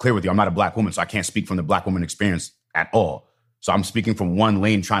very clear with you, I'm not a Black woman, so I can't speak from the Black woman experience at all. So I'm speaking from one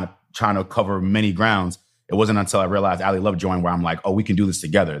lane, trying to cover many grounds. It wasn't until I realized Ali Love joined where I'm like, oh, we can do this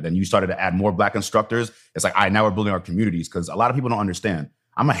together. Then you started to add more Black instructors. It's like, all right, now we're building our communities, because a lot of people don't understand.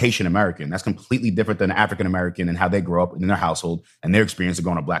 I'm a Haitian American. That's completely different than African American and how they grow up in their household and their experience of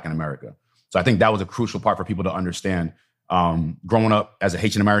growing up Black in America. So I think that was a crucial part for people to understand. Growing up as a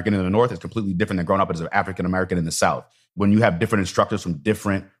Haitian American in the North is completely different than growing up as an African American in the South. When you have different instructors from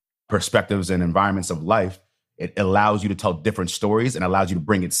different perspectives and environments of life, it allows you to tell different stories and allows you to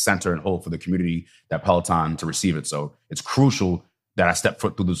bring it center and whole for the community that Peloton to receive it. So it's crucial that I stepped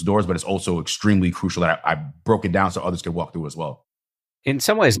foot through those doors, but it's also extremely crucial that I broke it down so others could walk through as well. In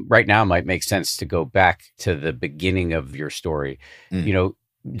some ways, right now might make sense to go back to the beginning of your story. You know,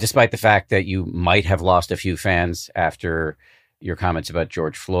 despite the fact that you might have lost a few fans after your comments about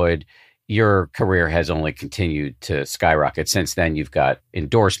George Floyd, your career has only continued to skyrocket. Since then, you've got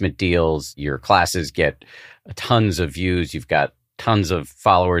endorsement deals. Your classes get tons of views. You've got tons of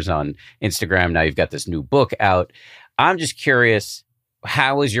followers on Instagram. Now you've got this new book out. I'm just curious,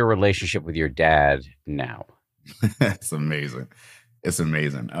 how is your relationship with your dad now? It's amazing. It's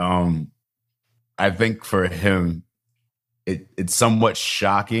amazing. I think for him, it's somewhat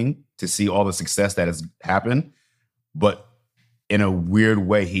shocking to see all the success that has happened, but in a weird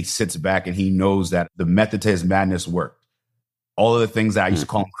way, he sits back and he knows that the method to his madness worked. All of the things that I used to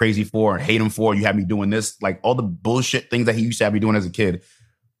call him crazy for and hate him for, you had me doing this, like all the bullshit things that he used to have me doing as a kid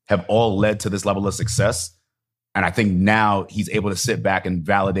have all led to this level of success. And I think now he's able to sit back and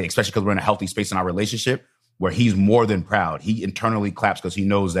validate, especially because we're in a healthy space in our relationship, where he's more than proud. He internally claps because he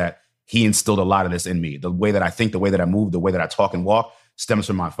knows that he instilled a lot of this in me. The way that I think, the way that I move, the way that I talk and walk stems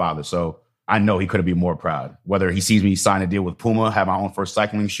from my father. So I know he couldn't be more proud. Whether he sees me sign a deal with Puma, have my own first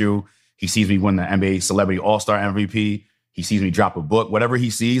cycling shoe, he sees me win the NBA Celebrity All-Star MVP, he sees me drop a book, whatever he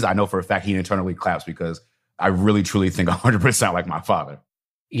sees, I know for a fact he internally claps because I really, truly think 100% like my father.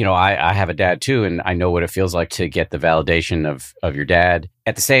 You know, I have a dad too, and I know what it feels like to get the validation of your dad.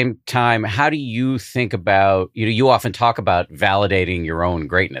 At the same time, how do you think about, you often talk about validating your own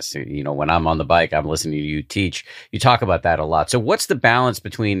greatness. When I'm on the bike, I'm listening to you teach, you talk about that a lot. So what's the balance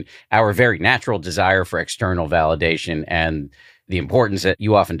between our very natural desire for external validation and the importance that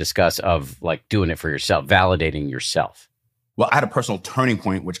you often discuss of like doing it for yourself, validating yourself? Well, I had a personal turning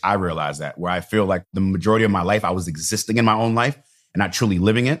point, which I realized that, where I feel like the majority of my life, I was existing in my own life and not truly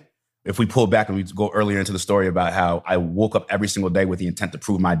living it. If we pull back and we go earlier into the story about how I woke up every single day with the intent to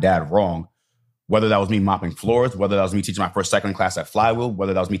prove my dad wrong, whether that was me mopping floors, whether that was me teaching my first cycling class at Flywheel,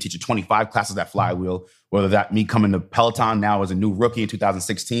 whether that was me teaching 25 classes at Flywheel, whether that me coming to Peloton now as a new rookie in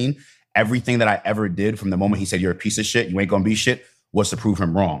 2016, everything that I ever did from the moment he said, you're a piece of shit, you ain't gonna be shit, was to prove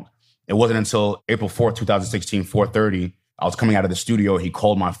him wrong. It wasn't until April 4th, 2016, 4:30, I was coming out of the studio, he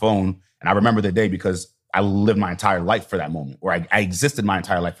called my phone, and I remember the day because I lived my entire life for that moment, or I existed my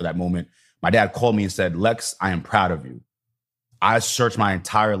entire life for that moment. My dad called me and said, Lex, I am proud of you. I searched my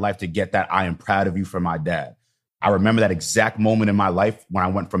entire life to get that I am proud of you from my dad. I remember that exact moment in my life when I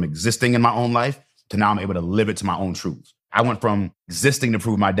went from existing in my own life to now I'm able to live it to my own truths. I went from existing to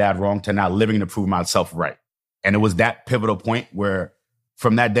prove my dad wrong to now living to prove myself right. And it was that pivotal point where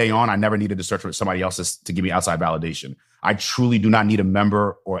from that day on, I never needed to search for somebody else to give me outside validation. I truly do not need a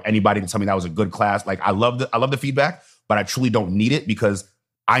member or anybody to tell me that was a good class. Like I love the feedback, but I truly don't need it because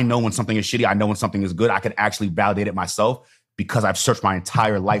I know when something is shitty. I know when something is good. I can actually validate it myself because I've searched my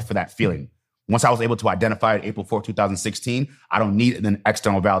entire life for that feeling. Once I was able to identify it April 4th, 2016, I don't need an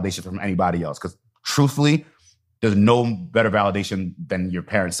external validation from anybody else because truthfully, there's no better validation than your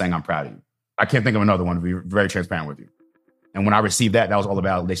parents saying, I'm proud of you. I can't think of another one to be very transparent with you. And when I received that, that was all the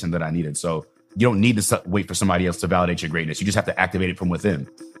validation that I needed. So you don't need to wait for somebody else to validate your greatness. You just have to activate it from within.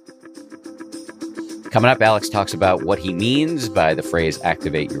 Coming up, Alex talks about what he means by the phrase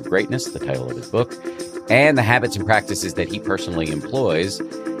activate your greatness, the title of his book, and the habits and practices that he personally employs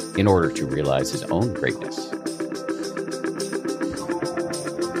in order to realize his own greatness.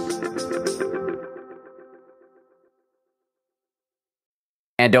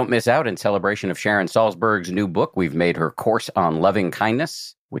 And don't miss out, in celebration of Sharon Salzberg's new book, we've made her course on loving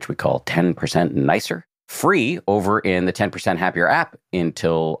kindness, which we call 10% Nicer, free over in the 10% Happier app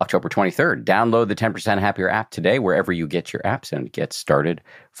until October 23rd. Download the 10% Happier app today, wherever you get your apps, and get started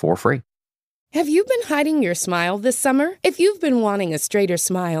for free. Have you been hiding your smile this summer? If you've been wanting a straighter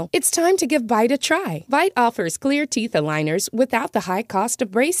smile, it's time to give Bite a try. Bite offers clear teeth aligners without the high cost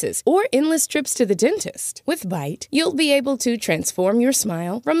of braces or endless trips to the dentist. With Bite, you'll be able to transform your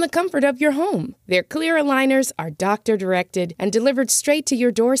smile from the comfort of your home. Their clear aligners are doctor-directed and delivered straight to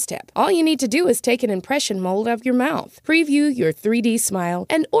your doorstep. All you need to do is take an impression mold of your mouth, preview your 3D smile,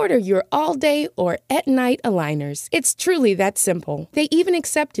 and order your all-day or at-night aligners. It's truly that simple. They even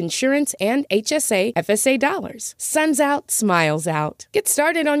accept insurance and HSA, FSA dollars. Sun's out, smiles out. Get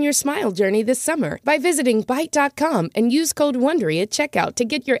started on your smile journey this summer by visiting Byte.com and use code WONDERY at checkout to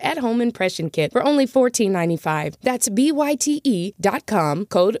get your at-home impression kit for only $14.95. That's BYTE.com,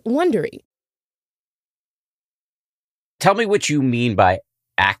 code WONDERY. Tell me what you mean by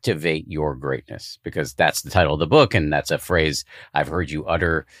activate your greatness, because that's the title of the book, and that's a phrase I've heard you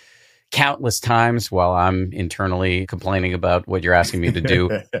utter countless times while I'm internally complaining about what you're asking me to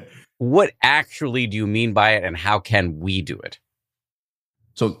do. What actually do you mean by it, and how can we do it?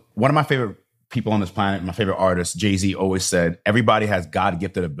 So one of my favorite people on this planet, my favorite artist, Jay-Z, always said, everybody has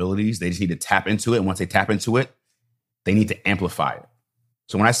God-gifted abilities. They just need to tap into it. And once they tap into it, they need to amplify it.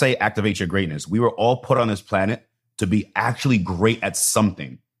 So when I say activate your greatness, we were all put on this planet to be actually great at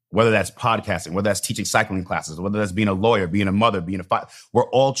something, whether that's podcasting, whether that's teaching cycling classes, whether that's being a lawyer, being a mother, being a father. We're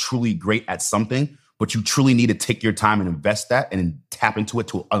all truly great at something, but you truly need to take your time and invest that and tap into it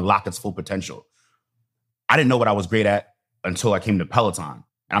to unlock its full potential. I didn't know what I was great at until I came to Peloton,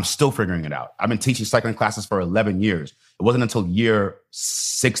 and I'm still figuring it out. I've been teaching cycling classes for 11 years. It wasn't until year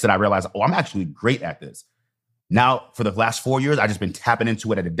 6 that I realized, I'm actually great at this. Now, for the last 4 years, I've just been tapping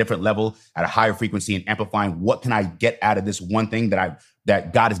into it at a different level, at a higher frequency, and amplifying what can I get out of this one thing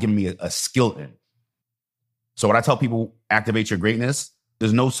that God has given me a skill in. So when I tell people activate your greatness,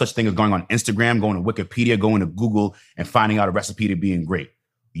 there's no such thing as going on Instagram, going to Wikipedia, going to Google, and finding out a recipe to being great.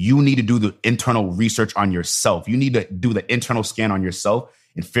 You need to do the internal research on yourself. You need to do the internal scan on yourself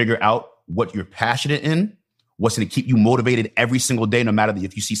and figure out what you're passionate in, what's going to keep you motivated every single day, no matter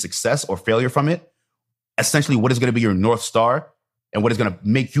if you see success or failure from it. Essentially, what is going to be your North Star and what is going to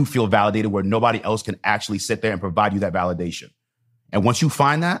make you feel validated where nobody else can actually sit there and provide you that validation. And once you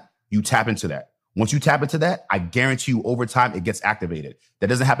find that, you tap into that. Once you tap into that, I guarantee you over time, it gets activated. That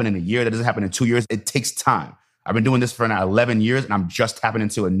doesn't happen in a year. That doesn't happen in 2 years. It takes time. I've been doing this for now 11 years, and I'm just tapping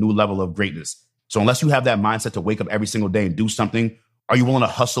into a new level of greatness. So unless you have that mindset to wake up every single day and do something, are you willing to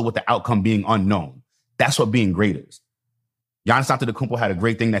hustle with the outcome being unknown? That's what being great is. Giannis Antetokounmpo had a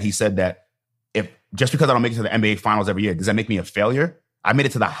great thing that he said that if just because I don't make it to the NBA finals every year, does that make me a failure? I made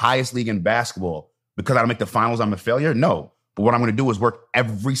it to the highest league in basketball. Because I don't make the finals, I'm a failure? No. But what I'm going to do is work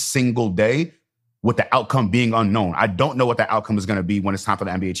every single day with the outcome being unknown. I don't know what the outcome is going to be when it's time for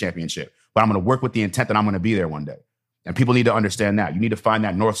the NBA championship, but I'm going to work with the intent that I'm going to be there one day. And people need to understand that. You need to find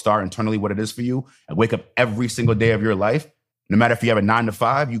that North Star internally, what it is for you, and wake up every single day of your life. No matter if you have a 9 to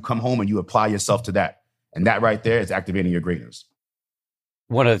 5, you come home and you apply yourself to that. And that right there is activating your greatness.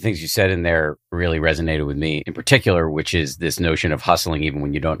 One of the things you said in there really resonated with me in particular, which is this notion of hustling even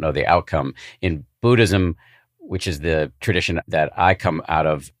when you don't know the outcome. In Buddhism, which is the tradition that I come out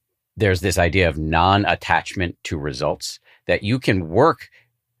of, there's this idea of non-attachment to results, that you can work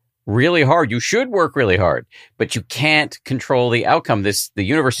really hard. You should work really hard, but you can't control the outcome. The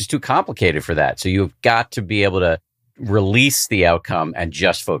universe is too complicated for that. So you've got to be able to release the outcome and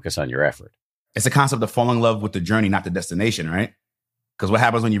just focus on your effort. It's a concept of falling in love with the journey, not the destination, right? Because what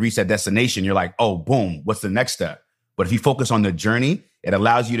happens when you reach that destination, you're like, oh, boom, what's the next step? But if you focus on the journey, it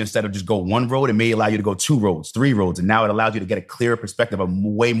allows you to, instead of just go one road, it may allow you to go 2 roads, 3 roads. And now it allows you to get a clearer perspective, a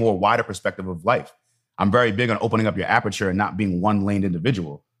way more wider perspective of life. I'm very big on opening up your aperture and not being one lane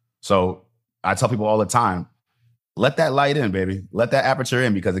individual. So I tell people all the time, let that light in, baby. Let that aperture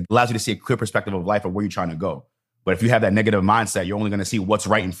in, because it allows you to see a clear perspective of life and where you're trying to go. But if you have that negative mindset, you're only going to see what's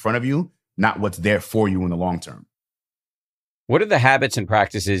right in front of you, not what's there for you in the long term. What are the habits and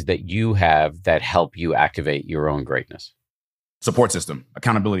practices that you have that help you activate your own greatness? Support system,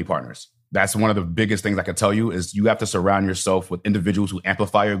 accountability partners. That's one of the biggest things I can tell you is you have to surround yourself with individuals who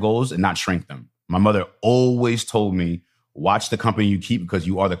amplify your goals and not shrink them. My mother always told me, watch the company you keep because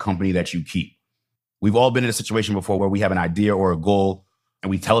you are the company that you keep. We've all been in a situation before where we have an idea or a goal and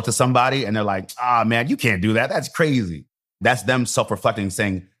we tell it to somebody and they're like, man, you can't do that. That's crazy. That's them self-reflecting,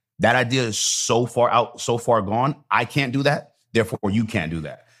 saying that idea is so far out, so far gone. I can't do that. Therefore, you can't do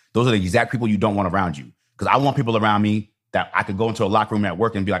that. Those are the exact people you don't want around you. Because I want people around me that I could go into a locker room at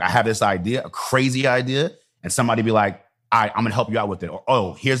work and be like, I have this idea, a crazy idea. And somebody be like, all right, I'm going to help you out with it. Or,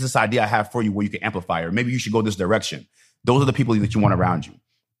 oh, here's this idea I have for you where you can amplify it. Or maybe you should go this direction. Those are the people that you want around you.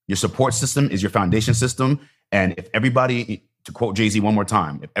 Your support system is your foundation system. And if everybody, to quote Jay-Z one more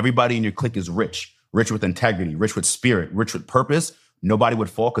time, if everybody in your clique is rich with integrity, rich with spirit, rich with purpose, nobody would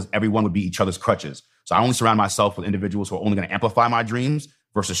fall because everyone would be each other's crutches. So I only surround myself with individuals who are only going to amplify my dreams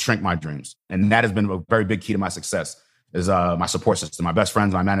versus shrink my dreams. And that has been a very big key to my success is my support system, my best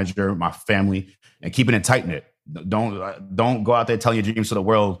friends, my manager, my family, and keeping it tight-knit. Don't go out there telling your dreams to the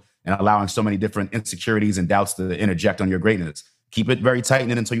world and allowing so many different insecurities and doubts to interject on your greatness. Keep it very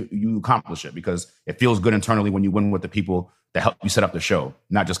tight-knit until you accomplish it, because it feels good internally when you win with the people that help you set up the show,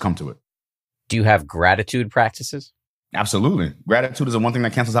 not just come to it. Do you have gratitude practices? Absolutely. Gratitude is the one thing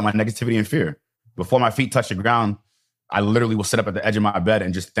that cancels out my negativity and fear. Before my feet touch the ground, I literally will sit up at the edge of my bed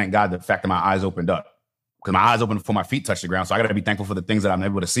and just thank God the fact that my eyes opened up. Because my eyes opened before my feet touch the ground. So I got to be thankful for the things that I'm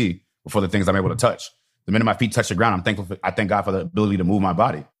able to see before the things I'm able to touch. The minute my feet touch the ground, I thank God for the ability to move my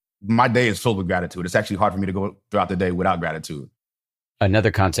body. My day is filled with gratitude. It's actually hard for me to go throughout the day without gratitude.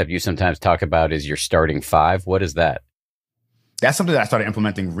 Another concept you sometimes talk about is your starting 5. What is that? That's something that I started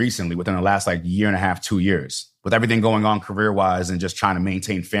implementing recently within the last year and a half, 2 years. With everything going on career-wise and just trying to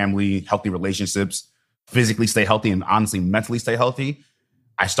maintain family, healthy relationships, physically stay healthy and honestly mentally stay healthy,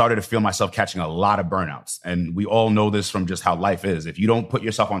 I started to feel myself catching a lot of burnouts. And we all know this from just how life is. If you don't put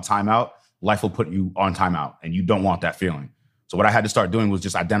yourself on timeout, life will put you on timeout and you don't want that feeling. So what I had to start doing was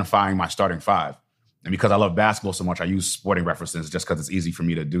just identifying my starting five. And because I love basketball so much, I use sporting references just because it's easy for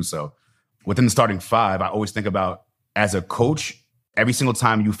me to do so. Within the starting five, I always think about, as a coach, every single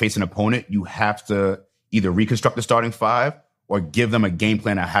time you face an opponent, you have to either reconstruct the starting five or give them a game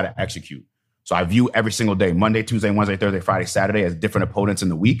plan on how to execute. So I view every single day, Monday, Tuesday, Wednesday, Thursday, Friday, Saturday, as different opponents in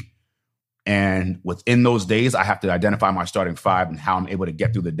the week. And within those days, I have to identify my starting five and how I'm able to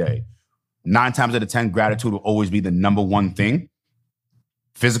get through the day. 9 times out of 10, gratitude will always be the number one thing.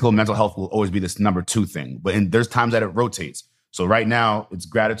 Physical, mental health will always be this number two thing. But there's times that it rotates. So right now, it's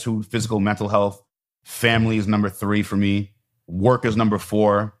gratitude, physical, mental health. Family is number 3 for me. Work is number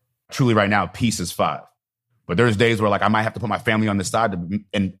 4. Truly right now, peace is 5. But there's days where I might have to put my family on the side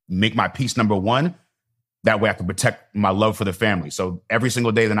and make my peace number 1. That way I can protect my love for the family. So every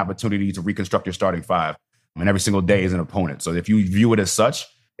single day is an opportunity to reconstruct your starting 5. And every single day is an opponent. So if you view it as such,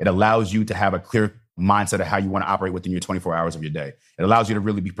 it allows you to have a clear mindset of how you want to operate within your 24 hours of your day. It allows you to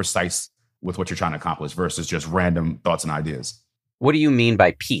really be precise with what you're trying to accomplish versus just random thoughts and ideas. What do you mean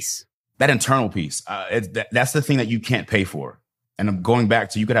by peace? That internal peace. That's the thing that you can't pay for. And I'm going back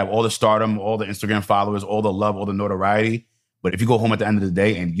to, you could have all the stardom, all the Instagram followers, all the love, all the notoriety. But if you go home at the end of the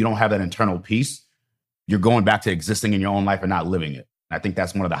day and you don't have that internal peace, you're going back to existing in your own life and not living it. And I think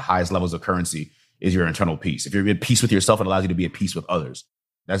that's one of the highest levels of currency is your internal peace. If you're at peace with yourself, it allows you to be at peace with others.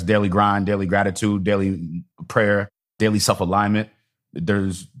 That's daily grind, daily gratitude, daily prayer, daily self-alignment.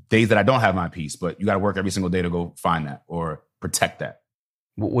 There's days that I don't have my peace, but you got to work every single day to go find that or protect that.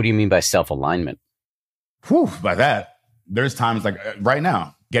 What do you mean by self-alignment? By that, there's times like right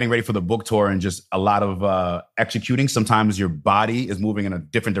now, getting ready for the book tour and just a lot of executing. Sometimes your body is moving in a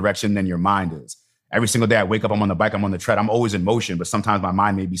different direction than your mind is. Every single day I wake up, I'm on the bike, I'm on the tread. I'm always in motion, but sometimes my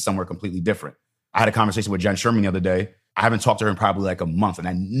mind may be somewhere completely different. I had a conversation with Jen Sherman the other day. I haven't talked to her in probably a month, and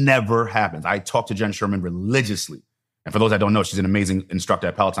that never happens. I talk to Jen Sherman religiously. And for those that don't know, she's an amazing instructor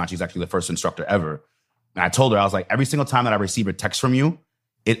at Peloton. She's actually the first instructor ever. And I told her, I was like, every single time that I receive a text from you,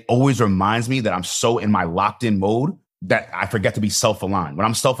 it always reminds me that I'm so in my locked in mode that I forget to be self-aligned. When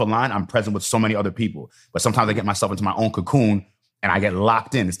I'm self-aligned, I'm present with so many other people. But sometimes I get myself into my own cocoon and I get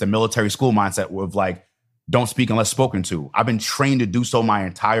locked in. It's the military school mindset of don't speak unless spoken to. I've been trained to do so my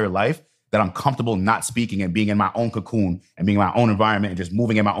entire life that I'm comfortable not speaking and being in my own cocoon and being in my own environment and just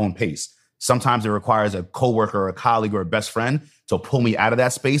moving at my own pace. Sometimes it requires a coworker or a colleague or a best friend to pull me out of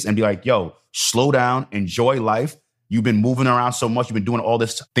that space and be like, yo, slow down, enjoy life. You've been moving around so much. You've been doing all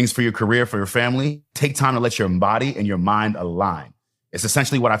this things for your career, for your family. Take time to let your body and your mind align. It's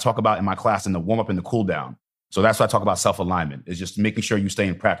essentially what I talk about in my class in the warm up and the cool down. So that's why I talk about self-alignment. It's just making sure you stay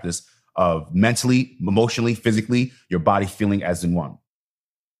in practice of mentally, emotionally, physically, your body feeling as in one.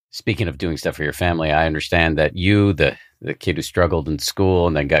 Speaking of doing stuff for your family, I understand that you, the kid who struggled in school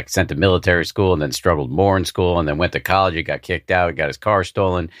and then got sent to military school and then struggled more in school and then went to college, he got kicked out, got his car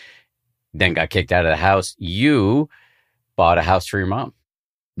stolen, then got kicked out of the house. You bought a house for your mom.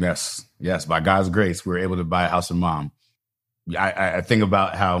 Yes. By God's grace, we were able to buy a house for mom. I think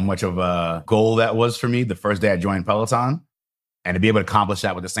about how much of a goal that was for me the first day I joined Peloton, and to be able to accomplish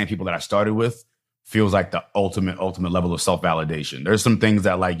that with the same people that I started with feels like the ultimate level of self-validation. There's some things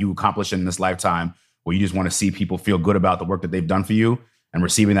that you accomplish in this lifetime where you just want to see people feel good about the work that they've done for you, and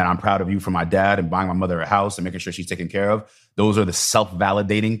receiving that I'm proud of you from my dad and buying my mother a house and making sure she's taken care of. Those are the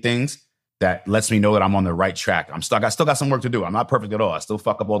self-validating things that lets me know that I'm on the right track. I still got some work to do. I'm not perfect at all. I still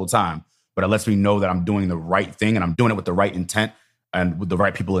fuck up all the time, but it lets me know that I'm doing the right thing and I'm doing it with the right intent and with the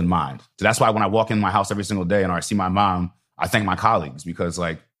right people in mind. So that's why when I walk in my house every single day and I see my mom, I thank my colleagues because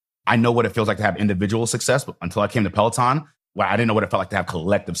I know what it feels like to have individual success, but until I came to Peloton, I didn't know what it felt like to have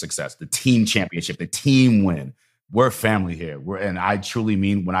collective success, the team championship, the team win. We're a family here. And I truly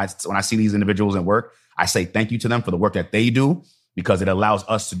mean when I see these individuals in work, I say thank you to them for the work that they do because it allows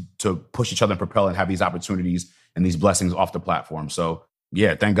us to push each other and propel and have these opportunities and these blessings off the platform. So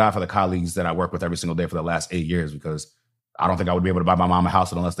yeah, thank God for the colleagues that I work with every single day for the last 8 years, because I don't think I would be able to buy my mom a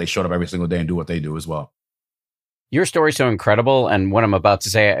house unless they showed up every single day and do what they do as well. Your story's so incredible, and what I'm about to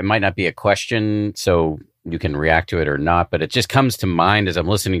say, it might not be a question, so you can react to it or not, but it just comes to mind as I'm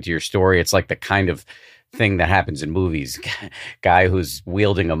listening to your story. It's like the kind of thing that happens in movies. Guy who's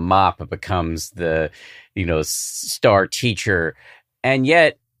wielding a mop becomes the, star teacher. And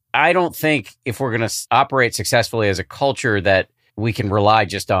yet, I don't think if we're going to operate successfully as a culture that we can rely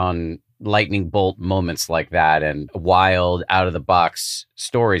just on lightning bolt moments like that and wild out of the box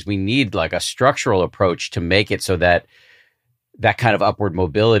stories. We need a structural approach to make it so that that kind of upward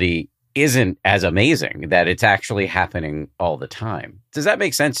mobility isn't as amazing, that it's actually happening all the time. Does that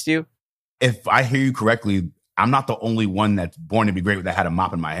make sense to you? If I hear you correctly, I'm not the only one that's born to be great that had a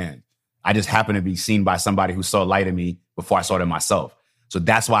mop in my hand. I just happened to be seen by somebody who saw light in me before I saw it in myself. So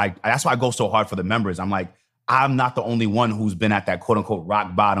that's why I go so hard for the members. I'm like, I'm not the only one who's been at that quote unquote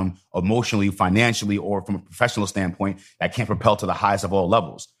rock bottom emotionally, financially, or from a professional standpoint that can't propel to the highest of all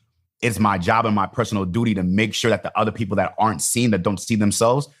levels. It's my job and my personal duty to make sure that the other people that aren't seen, that don't see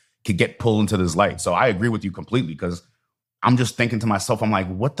themselves, can get pulled into this light. So I agree with you completely, because I'm just thinking to myself, I'm like,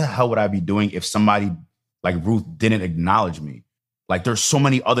 what the hell would I be doing if somebody like Ruth didn't acknowledge me? Like, there's so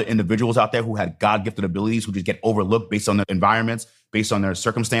many other individuals out there who had God-gifted abilities who just get overlooked based on their environments, based on their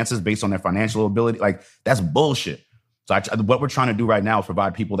circumstances, based on their financial ability. Like, that's bullshit. So what we're trying to do right now is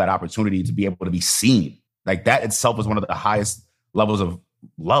provide people that opportunity to be able to be seen. Like, that itself is one of the highest levels of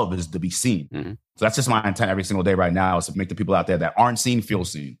love, is to be seen. Mm-hmm. So that's just my intent every single day right now, is to make the people out there that aren't seen feel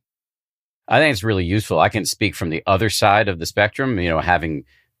seen. I think it's really useful. I can speak from the other side of the spectrum, having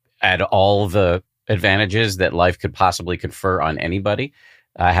had all the advantages that life could possibly confer on anybody.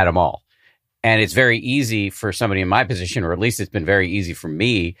 I had them all. And it's very easy for somebody in my position, or at least it's been very easy for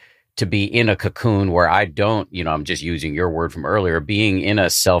me, to be in a cocoon where I don't, I'm just using your word from earlier, being in a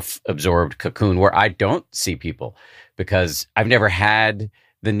self-absorbed cocoon where I don't see people, because I've never had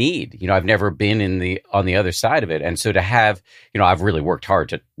the need. I've never been on the other side of it. And so to have, I've really worked hard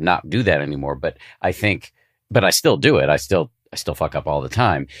to not do that anymore, but I still do it. I still fuck up all the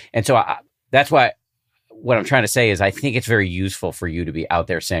time. And so that's why what I'm trying to say is I think it's very useful for you to be out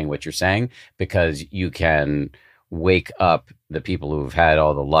there saying what you're saying, because you can wake up the people who've had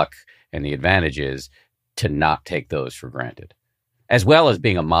all the luck and the advantages to not take those for granted, as well as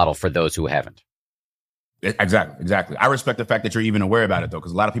being a model for those who haven't. Exactly. I respect the fact that you're even aware about it, though,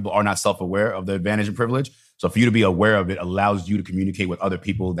 because a lot of people are not self-aware of the advantage and privilege. So for you to be aware of it allows you to communicate with other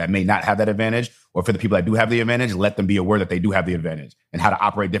people that may not have that advantage, or for the people that do have the advantage, let them be aware that they do have the advantage and how to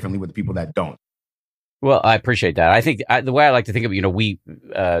operate differently with the people that don't. Well, I appreciate that. I think the way I like to think of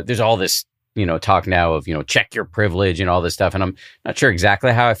it, there's all this, talk now of, check your privilege and all this stuff. And I'm not sure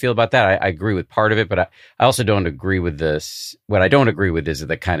exactly how I feel about that. I agree with part of it, but I also don't agree with this. What I don't agree with is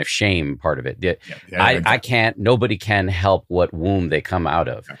the kind of shame part of it. Nobody can help what womb they come out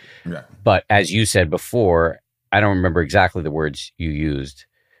of. Yeah. But as you said before, I don't remember exactly the words you used,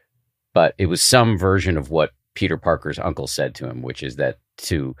 but it was some version of what Peter Parker's uncle said to him, which is that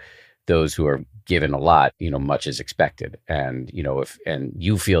to those who are given a lot, much is expected. And, if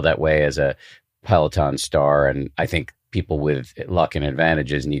you feel that way as a Peloton star, and I think people with luck and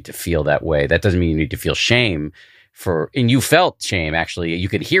advantages need to feel that way. That doesn't mean you need to feel shame and you felt shame, actually. You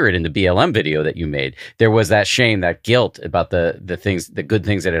could hear it in the BLM video that you made. There was that shame, that guilt about the good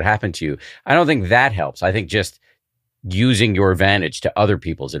things that had happened to you. I don't think that helps. I think just using your advantage to other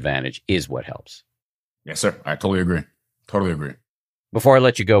people's advantage is what helps. Yes, sir. I totally agree. Before I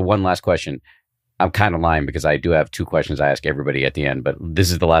let you go, one last question. I'm kind of lying because I do have two questions I ask everybody at the end, but this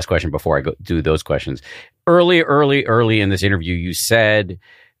is the last question before I go do those questions. Early in this interview, you said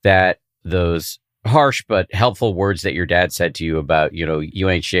that those harsh but helpful words that your dad said to you about, you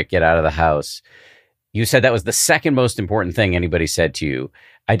ain't shit, get out of the house. You said that was the second most important thing anybody said to you.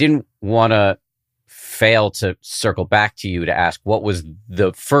 I didn't want to fail to circle back to you to ask what was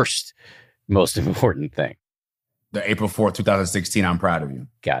the first most important thing. The April 4th, 2016, I'm proud of you.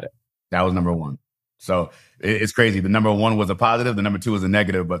 Got it. That was number one. So it's crazy. The number one was a positive. The number two was a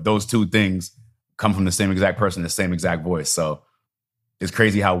negative. But those two things come from the same exact person, the same exact voice. So it's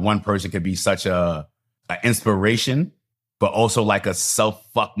crazy how one person could be such a inspiration, but also like a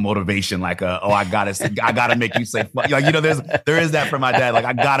self-fuck motivation. Like I gotta make you say fuck. There is that for my dad. Like,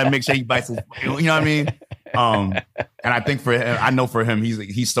 I gotta make sure he bites his, you know what I mean? And I think for him, I know for him,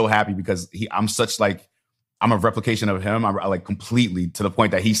 he's so happy because I'm a replication of him. I like completely, to the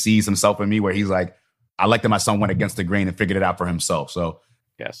point that he sees himself in me, where he's like, I like that my son went against the grain and figured it out for himself. So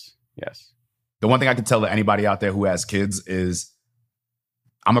yes. The one thing I can tell to anybody out there who has kids is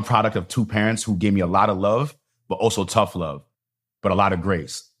I'm a product of two parents who gave me a lot of love, but also tough love, but a lot of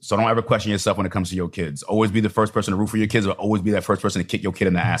grace. So don't ever question yourself when it comes to your kids. Always be the first person to root for your kids, or always be that first person to kick your kid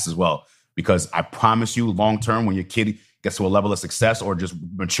in the ass as well. Because I promise you, long term, when your kid gets to a level of success or just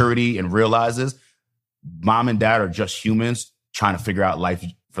maturity and realizes mom and dad are just humans trying to figure out life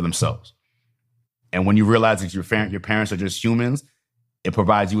for themselves. And when you realize that your parents are just humans, it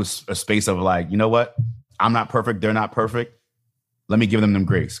provides you a space of like, you know what? I'm not perfect. They're not perfect. Let me give them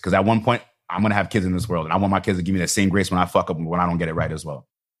grace. Because at one point, I'm going to have kids in this world. And I want my kids to give me that same grace when I fuck up and when I don't get it right as well.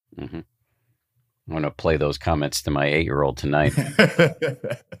 Mm-hmm. I'm going to play those comments to my 8-year-old tonight.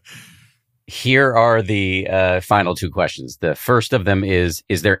 Here are the final two questions. The first of them is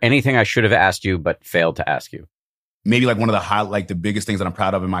there anything I should have asked you but failed to ask you? Maybe like one of the biggest things that I'm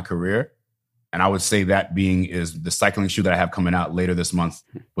proud of in my career. And I would say that is the cycling shoe that I have coming out later this month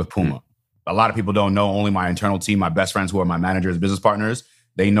with Puma. A lot of people don't know, only my internal team, my best friends who are my managers, business partners,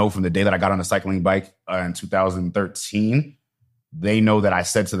 they know from the day that I got on a cycling bike in 2013, they know that I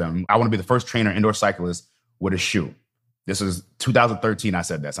said to them, I want to be the first trainer indoor cyclist with a shoe. This is 2013, I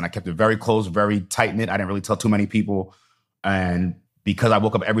said this. And I kept it very close, very tight-knit. I didn't really tell too many people. And because I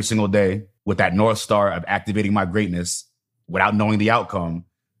woke up every single day with that North Star of activating my greatness without knowing the outcome,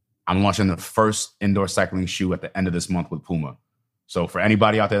 I'm launching the first indoor cycling shoe at the end of this month with Puma. So for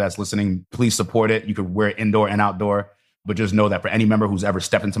anybody out there that's listening, please support it. You can wear it indoor and outdoor. But just know that for any member who's ever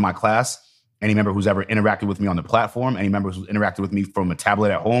stepped into my class, any member who's ever interacted with me on the platform, any member who's interacted with me from a tablet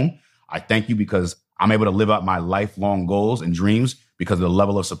at home, I thank you because I'm able to live out my lifelong goals and dreams because of the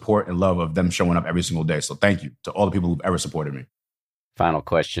level of support and love of them showing up every single day. So thank you to all the people who've ever supported me. Final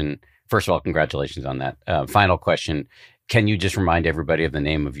question. First of all, congratulations on that. Final question. Can you just remind everybody of the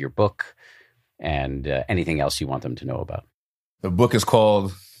name of your book and anything else you want them to know about? The book is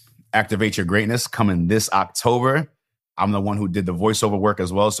called Activate Your Greatness, coming this October. I'm the one who did the voiceover work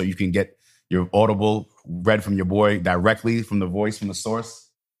as well, so you can get your Audible read from your boy directly from the voice, from the source.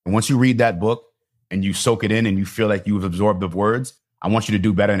 And once you read that book and you soak it in and you feel like you've absorbed the words, I want you to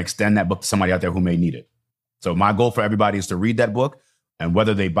do better and extend that book to somebody out there who may need it. So my goal for everybody is to read that book, and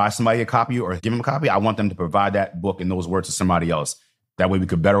whether they buy somebody a copy or give them a copy, I want them to provide that book and those words to somebody else. That way we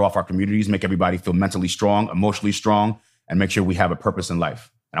could better off our communities, make everybody feel mentally strong, emotionally strong, and make sure we have a purpose in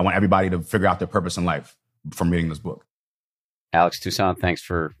life. And I want everybody to figure out their purpose in life from reading this book. Alex Toussaint, thanks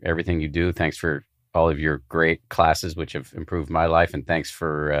for everything you do. Thanks for all of your great classes, which have improved my life. And thanks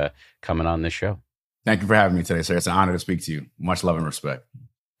for coming on this show. Thank you for having me today, sir. It's an honor to speak to you. Much love and respect.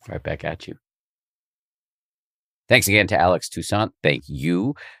 Right back at you. Thanks again to Alex Toussaint. Thank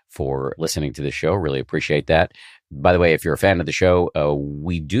you for listening to the show. Really appreciate that. By the way, if you're a fan of the show,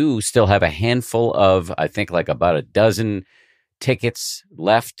 we do still have a handful of, I think like about a dozen tickets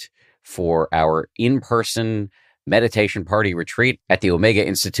left for our in-person meditation party retreat at the Omega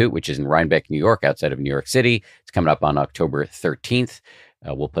Institute, which is in Rhinebeck, New York, outside of New York City. It's coming up on October 13th.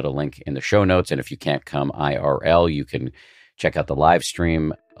 We'll put a link in the show notes. And if you can't come IRL, you can check out the live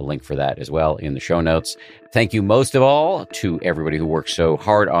stream, a link for that as well in the show notes. Thank you most of all to everybody who works so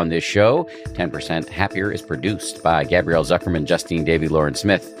hard on this show. 10% Happier is produced by Gabrielle Zuckerman, Justine Davey, Lauren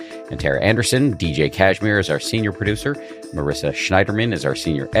Smith, and Tara Anderson. DJ Kashmir is our senior producer. Marissa Schneiderman is our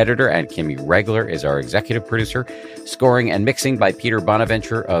senior editor, and Kimmy Regler is our executive producer. Scoring and mixing by Peter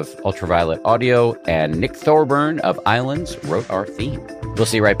Bonaventure of Ultraviolet Audio, and Nick Thorburn of Islands wrote our theme. We'll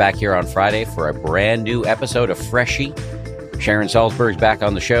see you right back here on Friday for a brand new episode of Freshie. Sharon Salzberg's back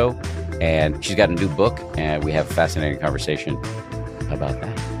on the show, and she's got a new book, and we have a fascinating conversation about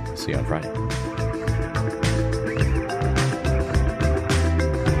that. See you on Friday.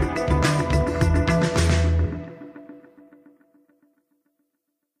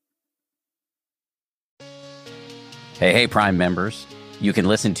 Hey, Prime members. You can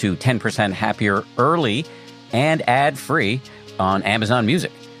listen to 10% Happier early and ad-free on Amazon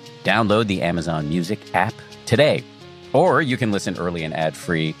Music. Download the Amazon Music app today. Or you can listen early and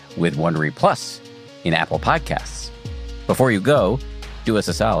ad-free with Wondery Plus in Apple Podcasts. Before you go, do us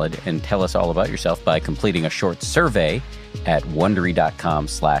a solid and tell us all about yourself by completing a short survey at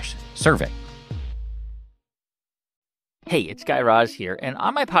Wondery.com/survey. Hey, it's Guy Raz here, and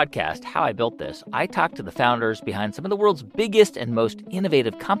on my podcast, How I Built This, I talk to the founders behind some of the world's biggest and most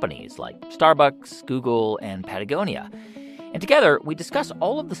innovative companies like Starbucks, Google, and Patagonia. And together, we discuss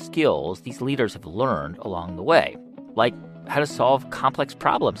all of the skills these leaders have learned along the way, like how to solve complex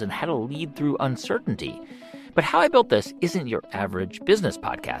problems and how to lead through uncertainty. But How I Built This isn't your average business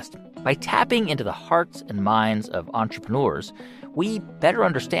podcast. By tapping into the hearts and minds of entrepreneurs, we better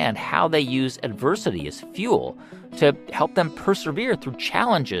understand how they use adversity as fuel to help them persevere through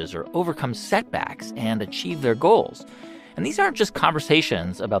challenges or overcome setbacks and achieve their goals. And these aren't just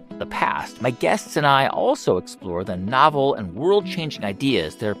conversations about the past. My guests and I also explore the novel and world-changing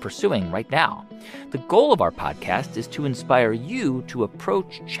ideas they're pursuing right now. The goal of our podcast is to inspire you to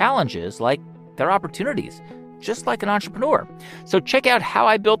approach challenges like they're opportunities, just like an entrepreneur. So check out How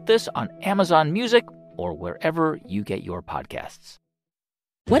I Built This on Amazon Music or wherever you get your podcasts.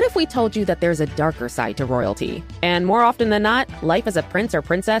 What if we told you that there's a darker side to royalty? And more often than not, life as a prince or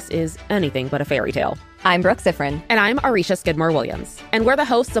princess is anything but a fairy tale. I'm Brooke Sifrin. And I'm Arisha Skidmore-Williams. And we're the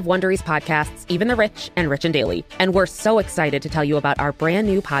hosts of Wondery's podcasts, Even the Rich and Rich and Daily. And we're so excited to tell you about our brand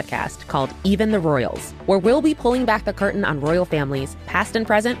new podcast called Even the Royals, where we'll be pulling back the curtain on royal families, past and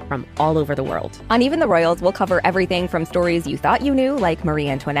present, from all over the world. On Even the Royals, we'll cover everything from stories you thought you knew, like Marie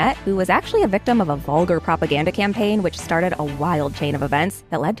Antoinette, who was actually a victim of a vulgar propaganda campaign which started a wild chain of events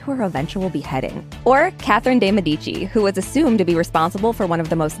that led to her eventual beheading. Or Catherine de Medici, who was assumed to be responsible for one of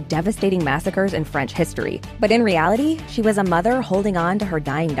the most devastating massacres in French history. But in reality, she was a mother holding on to her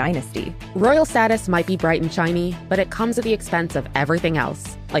dying dynasty. Royal status might be bright and shiny, but it comes at the expense of everything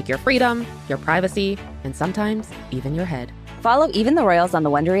else, like your freedom, your privacy, and sometimes even your head. Follow Even the Royals on the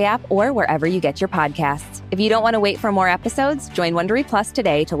Wondery app or wherever you get your podcasts. If you don't want to wait for more episodes, join Wondery Plus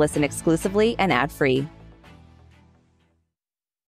today to listen exclusively and ad-free.